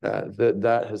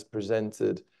that has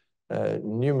presented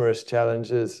numerous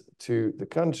challenges to the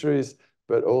countries,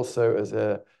 but also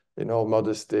in all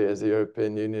modesty, as a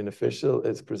European Union official,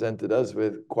 it's presented us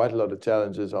with quite a lot of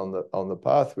challenges on the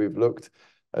path. We've looked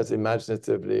as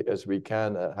imaginatively as we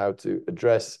can at how to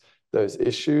address those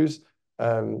issues,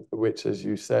 which, as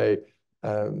you say,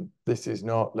 this is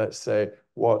not, let's say,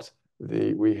 what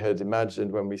we had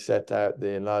imagined when we set out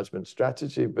the enlargement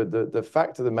strategy. But the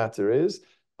fact of the matter is,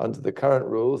 under the current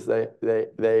rules,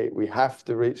 we have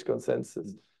to reach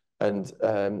consensus. And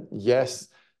yes,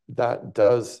 that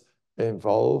does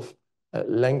involve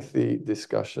lengthy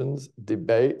discussions,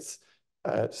 debates,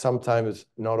 sometimes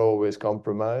not always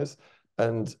compromise.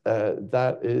 And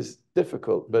that is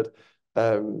difficult. But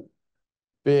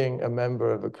being a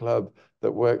member of a club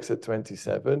that works at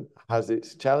 27 has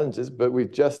its challenges, but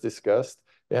we've just discussed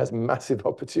it has massive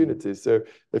opportunities. So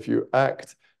if you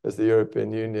act as the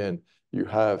European Union, you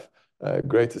have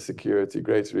greater security,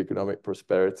 greater economic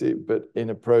prosperity, but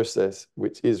in a process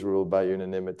which is ruled by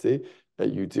unanimity,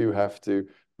 you do have to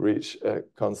reach a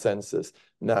consensus.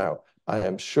 Now, I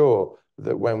am sure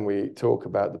that when we talk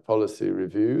about the policy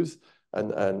reviews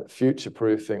and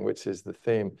future-proofing, which is the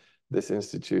theme this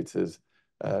institute has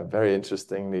very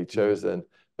interestingly chosen,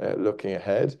 looking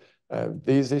ahead,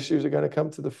 these issues are going to come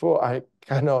to the fore. I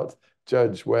cannot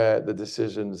judge where the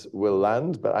decisions will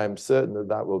land, but I'm certain that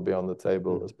that will be on the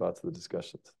table as part of the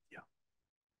discussions. Yeah.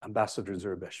 Ambassador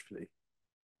Zurabishvili.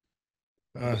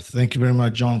 Thank you very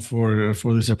much, John, for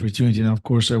this opportunity. And of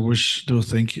course, I wish to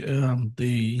thank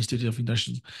the Institute of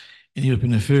International and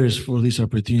European Affairs for this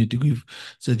opportunity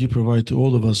that you provide to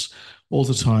all of us all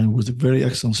the time with very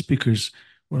excellent speakers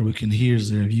where we can hear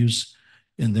their views,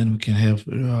 and then we can have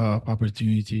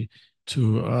opportunity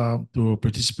to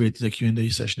participate in the Q&A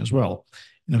session as well.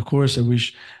 And of course, I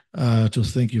wish to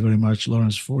thank you very much,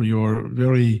 Lawrence, for your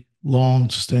very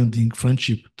long-standing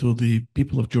friendship to the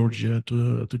people of Georgia,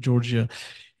 to Georgia.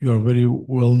 You are a very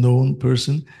well-known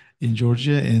person in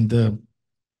Georgia, and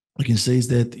I can say is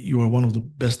that you are one of the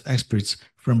best experts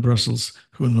from Brussels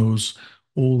who knows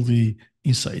all the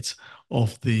insights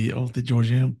of the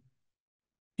Georgian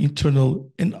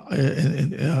internal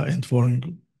and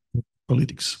foreign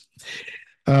politics.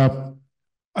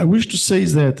 I wish to say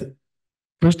is that,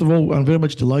 first of all, I'm very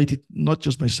much delighted, not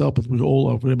just myself, but we all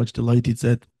are very much delighted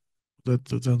that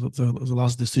the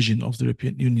last decision of the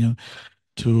European Union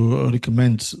to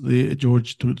recommend the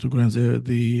George to grant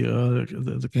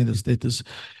the candidate status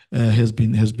has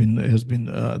been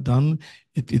done.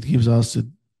 It gives us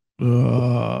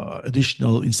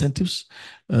additional incentives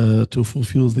to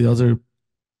fulfill the other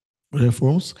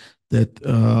reforms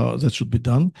that should be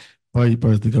done by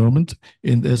the government.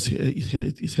 And as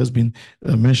it has been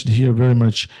mentioned here very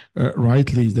much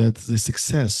rightly, that the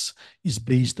success is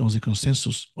based on the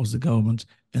consensus of the government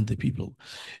and the people,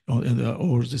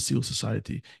 or the civil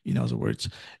society, in other words.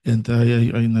 And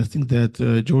I think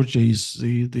that Georgia is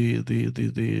the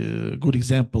good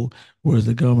example where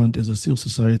the government and the civil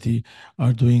society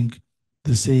are doing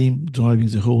the same, driving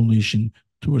the whole nation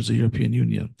towards the European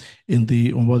Union.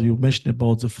 On what you mentioned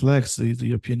about the flags, the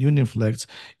European Union flags,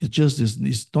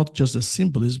 it's not just a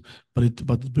symbolism, but it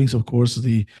brings, of course,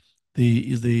 the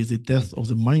death of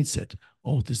the mindset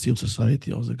of the civil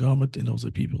society, of the government, and of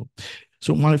the people.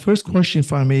 So my first question,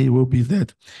 if I may, will be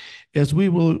that, as we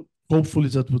will hopefully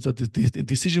that the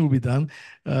decision will be done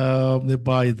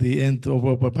by the end of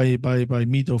by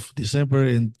mid of December,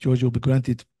 and Georgia will be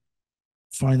granted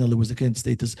finally with the candidate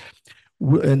status,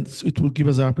 and it will give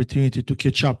us the opportunity to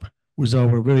catch up with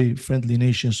our very friendly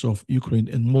nations of Ukraine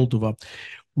and Moldova.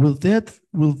 Will that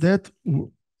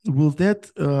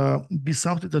be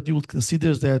something that you would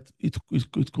consider that it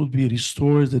could be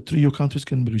restored, the trio countries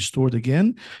can be restored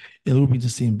again, and will be in the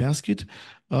same basket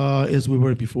as we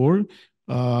were before?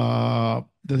 That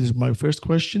is my first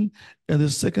question. And the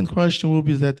second question will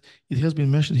be that it has been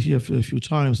mentioned here a few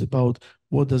times about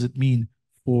what does it mean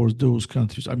for those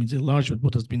countries. I mean, the enlargement,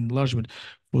 what has been enlargement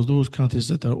for those countries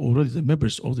that are already the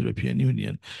members of the European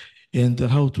Union, and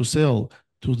how to sell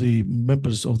to the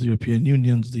members of the European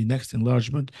Union the next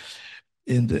enlargement.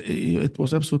 And it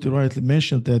was absolutely rightly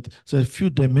mentioned that there are a few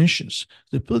dimensions.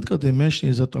 The political dimension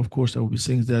is that, of course, I will be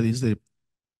saying that is the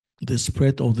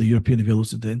spread of the European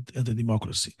values and the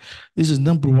democracy. This is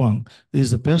number one. This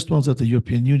is the best ones that the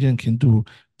European Union can do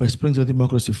by spreading the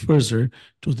democracy further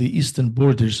to the eastern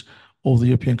borders of the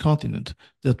European continent,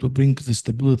 that will bring the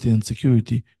stability and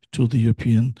security to the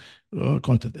European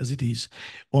continent as it is.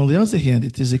 On the other hand,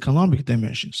 it is economic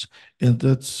dimensions, and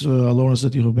that's Lawrence,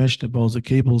 that you have mentioned about the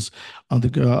cables under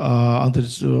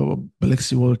Black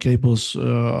Sea water cables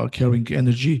carrying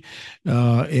energy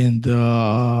and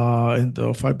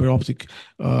fiber optic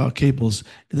cables.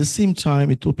 At the same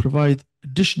time, it will provide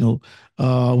additional,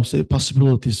 I would say,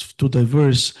 possibilities to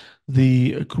diverse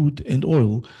the crude and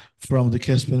oil from the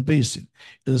Caspian Basin.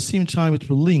 At the same time, it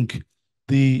will link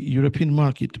the European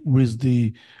market with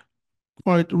the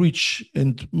quite rich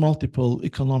and multiple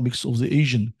economics of the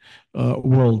Asian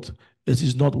world. It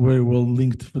is not very well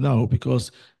linked for now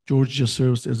because Georgia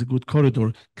serves as a good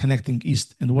corridor connecting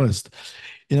east and west.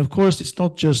 And of course, it's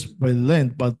not just by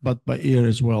land, but by air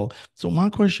as well. So my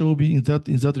question will be in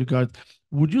that regard,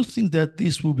 would you think that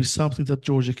this will be something that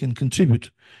Georgia can contribute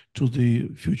to the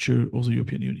future of the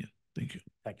European Union? Thank you.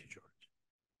 Thank you, George.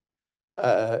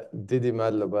 Didi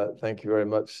Madlaba, thank you very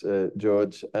much,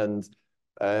 George. And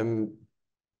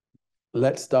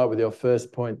let's start with your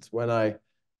first point. When I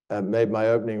made my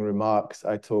opening remarks,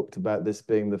 I talked about this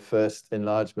being the first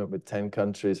enlargement with 10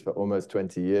 countries for almost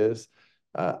 20 years.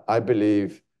 I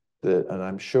believe that, and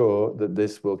I'm sure that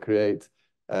this will create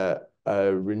a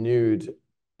renewed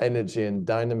energy and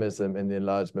dynamism in the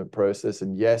enlargement process.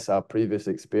 And yes, our previous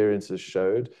experiences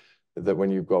showed that when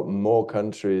you've got more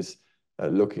countries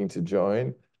looking to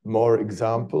join, more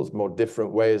examples, more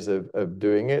different ways of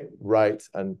doing it, right,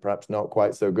 and perhaps not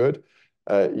quite so good,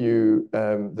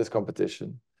 there's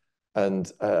competition.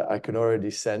 And I can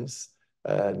already sense,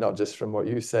 not just from what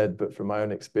you said, but from my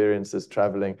own experiences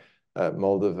traveling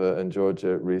Moldova and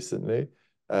Georgia recently,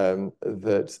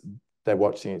 that they're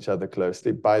watching each other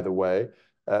closely. By the way,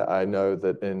 I know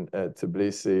that in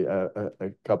Tbilisi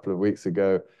a couple of weeks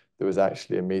ago, there was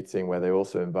actually a meeting where they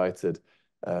also invited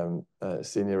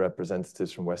senior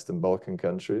representatives from Western Balkan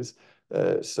countries.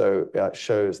 So it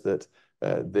shows that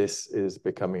this is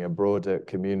becoming a broader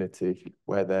community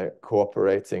where they're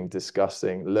cooperating,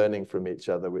 discussing, learning from each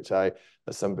other, which I,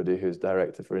 as somebody who's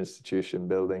director for institution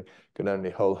building, can only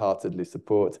wholeheartedly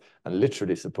support, and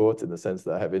literally support in the sense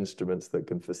that I have instruments that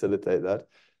can facilitate that.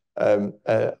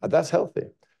 That's healthy.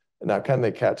 Now, can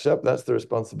they catch up? That's the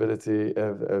responsibility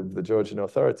of the Georgian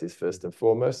authorities, first and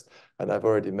foremost. And I've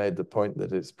already made the point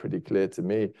that it's pretty clear to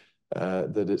me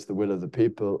that it's the will of the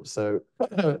people. So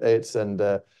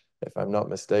if I'm not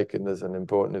mistaken, there's an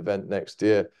important event next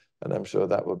year, and I'm sure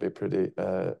that will be pretty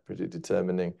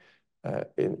determining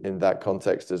in that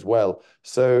context as well.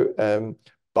 So,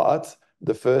 but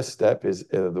the first step is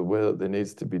there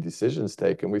needs to be decisions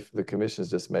taken. The Commission's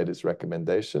just made its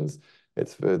recommendations.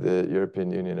 It's for the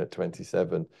European Union at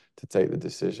 27 to take the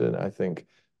decision. I think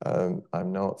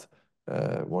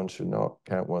one should not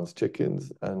count one's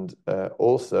chickens. And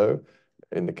also,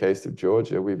 in the case of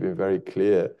Georgia, we've been very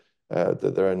clear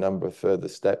that there are a number of further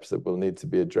steps that will need to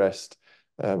be addressed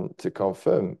to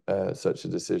confirm such a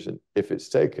decision if it's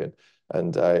taken.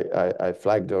 And I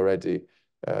flagged already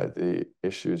the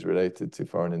issues related to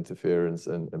foreign interference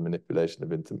and manipulation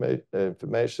of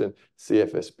information,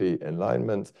 CFSP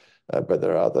alignment, but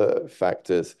there are other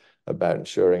factors about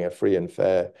ensuring a free and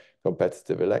fair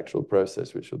competitive electoral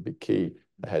process, which will be key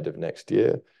ahead of next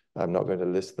year. I'm not going to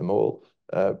list them all,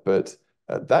 but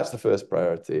that's the first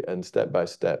priority, and step by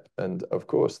step. And of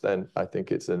course, then I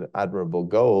think it's an admirable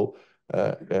goal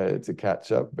to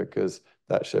catch up, because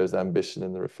that shows ambition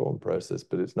in the reform process.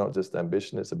 But it's not just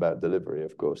ambition, it's about delivery,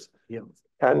 of course. Yeah.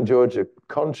 Can Georgia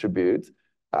contribute?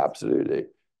 Absolutely.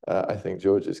 I think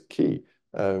Georgia's key.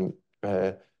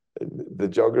 The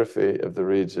geography of the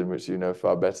region, which you know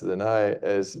far better than I,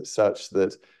 is such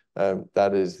that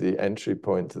that is the entry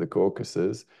point to the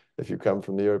Caucasus if you come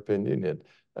from the European Union.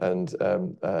 And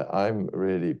I'm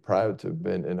really proud to have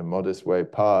been, in a modest way,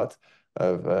 part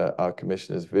of our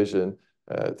Commissioner's vision,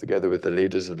 together with the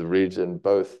leaders of the region,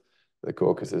 both the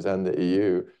Caucasus and the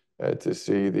EU, to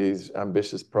see these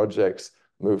ambitious projects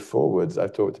move forwards.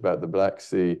 I've talked about the Black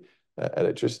Sea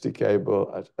electricity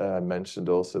cable. I mentioned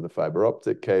also the fiber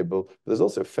optic cable. But there's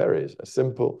also ferries, a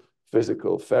simple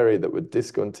physical ferry that were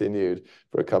discontinued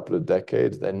for a couple of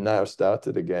decades, then now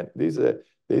started again. These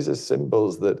are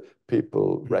symbols that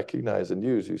people recognize and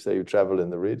use. You say you travel in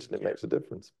the region, it makes a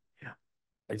difference. Yeah.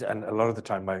 And a lot of the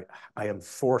time I am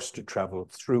forced to travel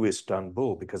through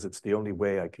Istanbul because it's the only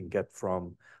way I can get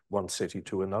from one city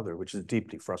to another, which is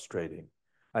deeply frustrating,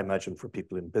 I imagine, for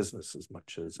people in business as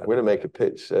much as... I'm going to make a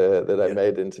pitch that I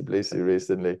made in Tbilisi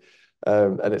recently.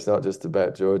 And it's not just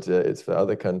about Georgia, it's for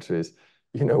other countries.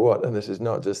 You know what? And this is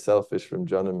not just selfish from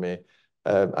John and me.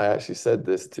 I actually said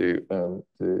this to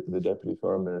the Deputy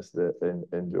Foreign Minister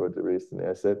in Georgia recently.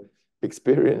 I said,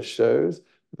 experience shows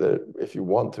that if you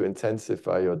want to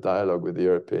intensify your dialogue with the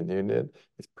European Union,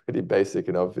 it's pretty basic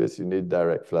and obvious. You need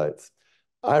direct flights.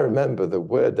 I remember there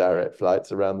were direct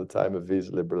flights around the time of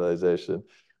visa liberalization,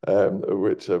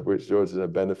 which Georgia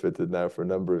have benefited now for a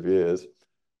number of years.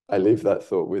 I leave that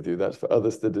thought with you. That's for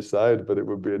others to decide, but it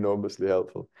would be enormously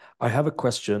helpful. I have a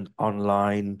question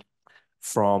online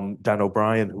from Dan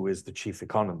O'Brien, who is the chief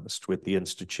economist with the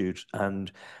Institute.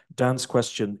 And Dan's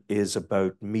question is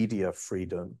about media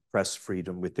freedom, press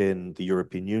freedom within the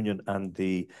European Union and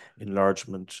the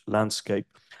enlargement landscape.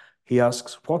 He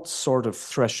asks, what sort of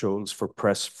thresholds for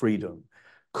press freedom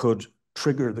could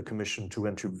trigger the Commission to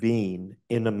intervene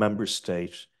in a member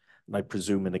state, and I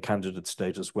presume in a candidate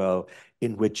state as well,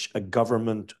 in which a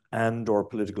government and or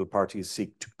political parties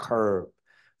seek to curb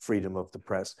freedom of the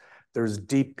press? There's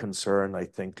deep concern, I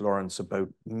think, Lawrence, about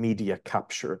media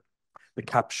capture, the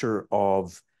capture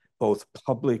of both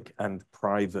public and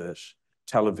private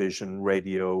television,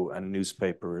 radio, and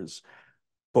newspapers,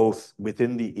 both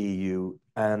within the EU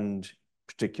and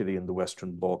particularly in the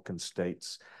Western Balkan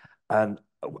states. And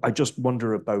I just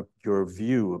wonder about your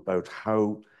view about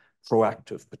how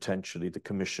proactive potentially the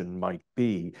Commission might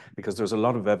be, because there's a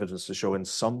lot of evidence to show in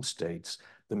some states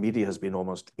the media has been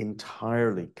almost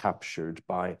entirely captured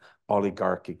by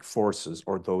oligarchic forces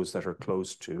or those that are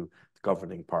close to the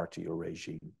governing party or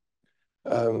regime.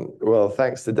 Well,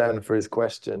 thanks to Dan for his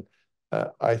question.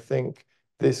 I think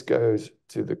this goes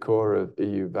to the core of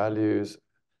EU values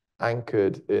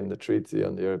anchored in the Treaty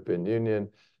on the European Union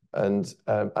and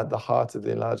at the heart of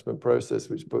the enlargement process,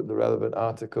 which put the relevant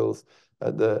articles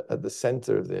at the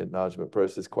center of the enlargement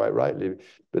process, quite rightly.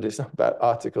 But it's not about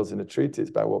articles in a treaty,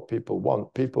 it's about what people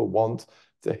want. People want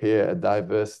to hear a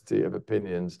diversity of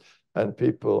opinions, and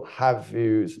people have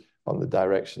views on the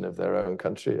direction of their own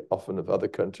country, often of other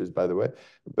countries, by the way.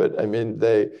 But I mean,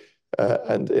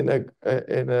 and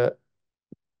in a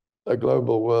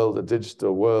global world, a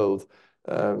digital world,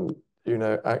 you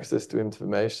know, access to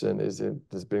information has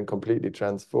been completely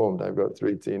transformed. I've got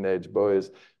 3 teenage boys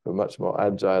who are much more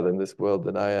agile in this world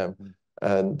than I am.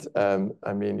 And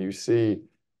I mean, you see,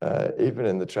 even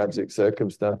in the tragic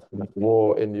circumstance of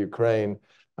war in Ukraine,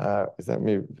 in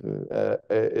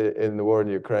the war in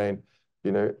Ukraine,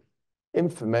 you know,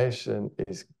 information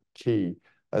is key.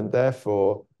 And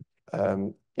therefore,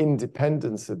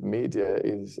 independence of media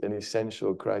is an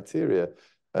essential criteria.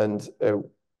 And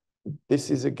this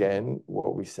is, again,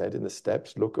 what we said in the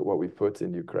steps. Look at what we put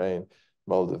in Ukraine.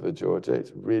 Moldova, Georgia.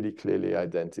 It's really clearly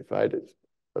identified. It's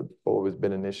always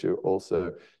been an issue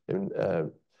also in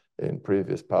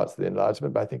previous parts of the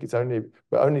enlargement, but I think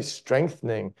we're only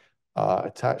strengthening our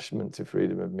attachment to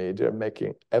freedom of media,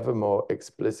 making ever more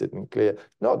explicit and clear,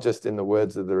 not just in the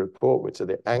words of the report, which are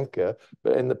the anchor,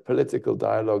 but in the political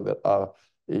dialogue that our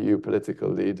EU political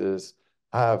leaders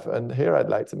have. And here I'd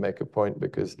like to make a point,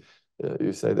 because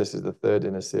you say this is the third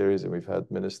in a series and we've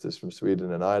had ministers from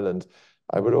Sweden and Ireland.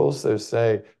 I would also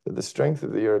say that the strength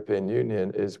of the European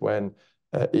Union is when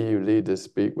EU leaders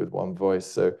speak with one voice.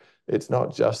 So it's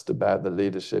not just about the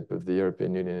leadership of the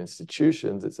European Union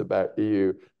institutions, it's about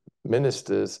EU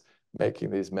ministers making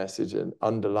these messages and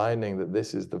underlining that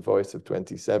this is the voice of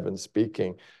 27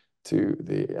 speaking to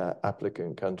the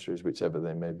applicant countries, whichever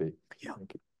they may be. Yeah.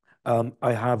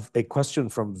 I have a question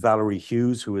from Valerie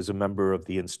Hughes, who is a member of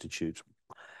the Institute.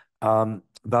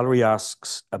 Valerie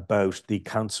asks about the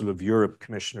Council of Europe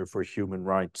Commissioner for Human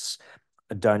Rights,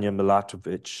 Danja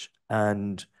Milatovic,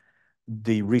 and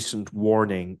the recent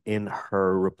warning in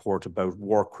her report about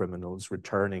war criminals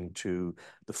returning to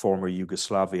the former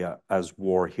Yugoslavia as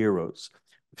war heroes.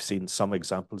 We've seen some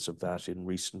examples of that in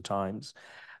recent times.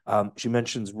 She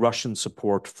mentions Russian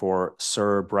support for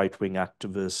Serb right-wing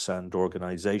activists and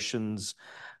organizations.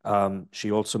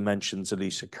 She also mentions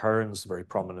Alicia Kearns, the very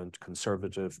prominent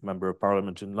Conservative Member of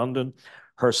Parliament in London,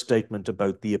 her statement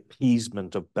about the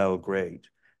appeasement of Belgrade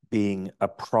being a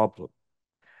problem.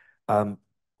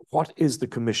 What is the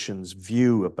Commission's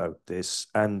view about this?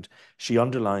 And she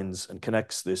underlines and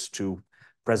connects this to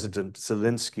President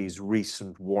Zelensky's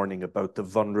recent warning about the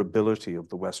vulnerability of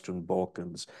the Western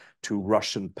Balkans to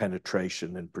Russian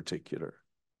penetration in particular.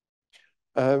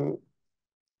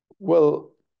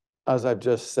 Well, as I've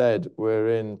just said,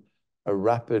 we're in a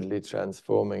rapidly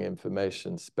transforming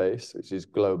information space, which is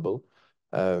global.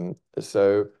 The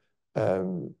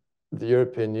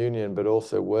European Union, but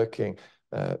also working,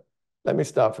 let me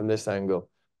start from this angle.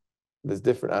 There's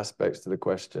different aspects to the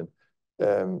question.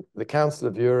 The Council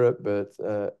of Europe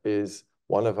is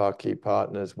one of our key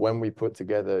partners. When we put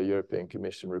together a European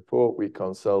Commission report, we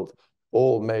consult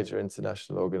all major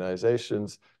international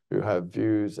organizations who have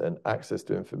views and access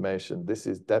to information. This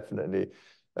is definitely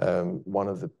one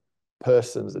of the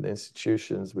persons and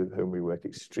institutions with whom we work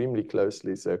extremely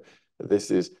closely. So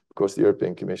this is, of course, the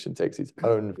European Commission takes its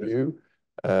own view,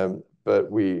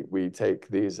 but we take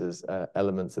these as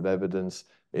elements of evidence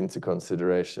into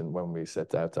consideration when we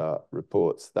set out our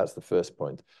reports. That's the first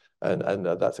point. And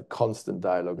that's a constant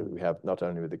dialogue that we have not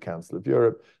only with the Council of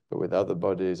Europe, but with other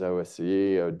bodies,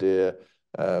 OSCE, ODIHR.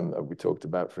 We talked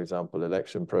about, for example,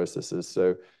 election processes.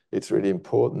 So it's really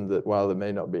important that while there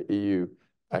may not be EU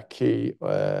acquis,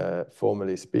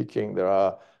 formally speaking, there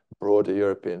are broader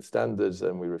European standards,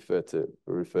 and we refer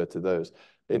to those.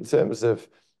 In terms of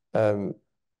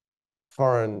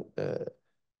foreign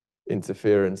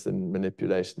interference and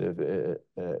manipulation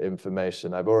of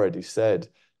information, I've already said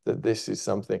that this is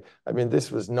something, I mean, this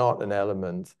was not an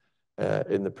element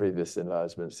in the previous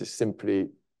enlargements. This simply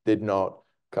did not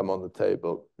come on the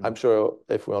table. I'm sure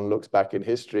if one looks back in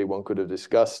history, one could have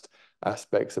discussed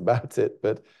aspects about it,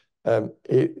 but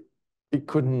it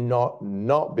could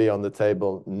not be on the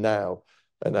table now.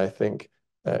 And I think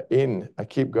I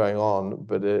keep going on,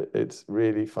 but it's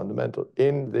really fundamental.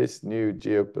 In this new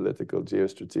geopolitical,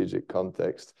 geostrategic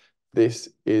context, this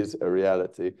is a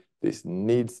reality. This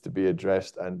needs to be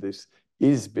addressed, and this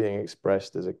is being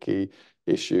expressed as a key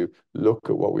issue. Look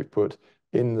at what we've put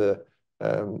in the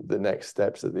next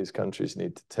steps that these countries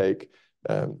need to take.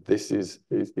 This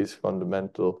is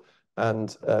fundamental.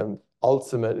 And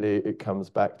ultimately, it comes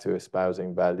back to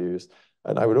espousing values.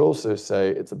 And I would also say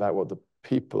it's about what the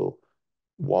people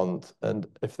want. And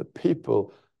if the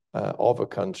people of a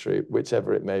country,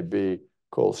 whichever it may be,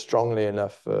 call strongly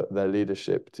enough for their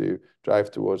leadership to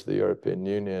drive towards the European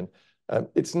Union,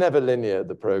 it's never linear,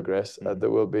 the progress. There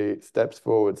will be steps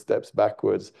forward, steps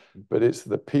backwards, but it's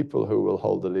the people who will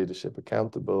hold the leadership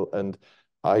accountable. And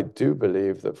I do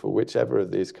believe that for whichever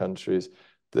of these countries,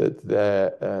 that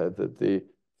the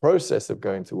process of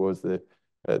going towards the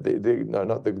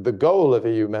goal of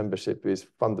EU membership is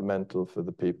fundamental for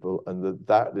the people, and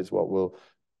that is what will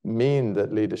mean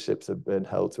that leaderships have been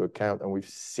held to account. And we've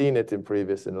seen it in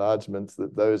previous enlargements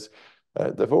that those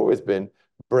there've always been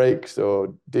breaks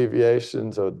or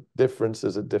deviations or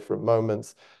differences at different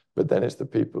moments, but then it's the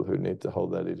people who need to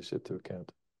hold their leadership to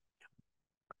account.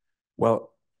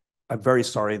 Well, I'm very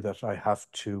sorry that I have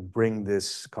to bring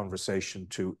this conversation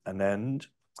to an end.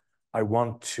 I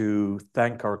want to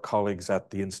thank our colleagues at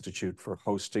the Institute for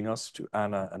hosting us, to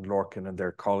Anna and Lorcan and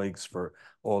their colleagues for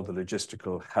all the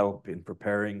logistical help in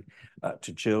preparing,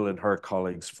 to Jill and her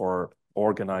colleagues for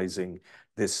organizing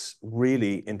this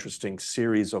really interesting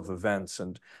series of events.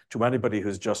 And to anybody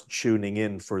who's just tuning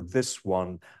in for this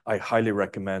one, I highly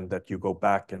recommend that you go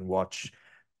back and watch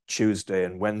Tuesday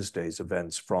and Wednesday's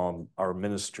events from our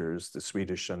ministers, the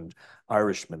Swedish and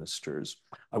Irish ministers.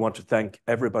 I want to thank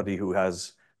everybody who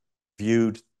has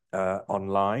viewed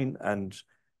online and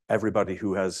everybody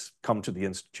who has come to the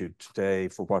Institute today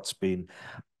for what's been,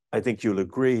 I think you'll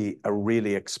agree, a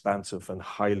really expansive and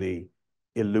highly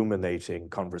illuminating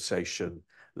conversation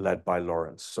led by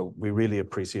Lawrence. So we really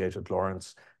appreciate it,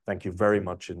 Lawrence. Thank you very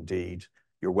much indeed.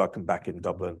 You're welcome back in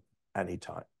Dublin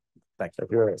anytime. Thank you.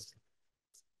 Thank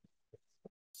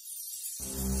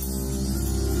you.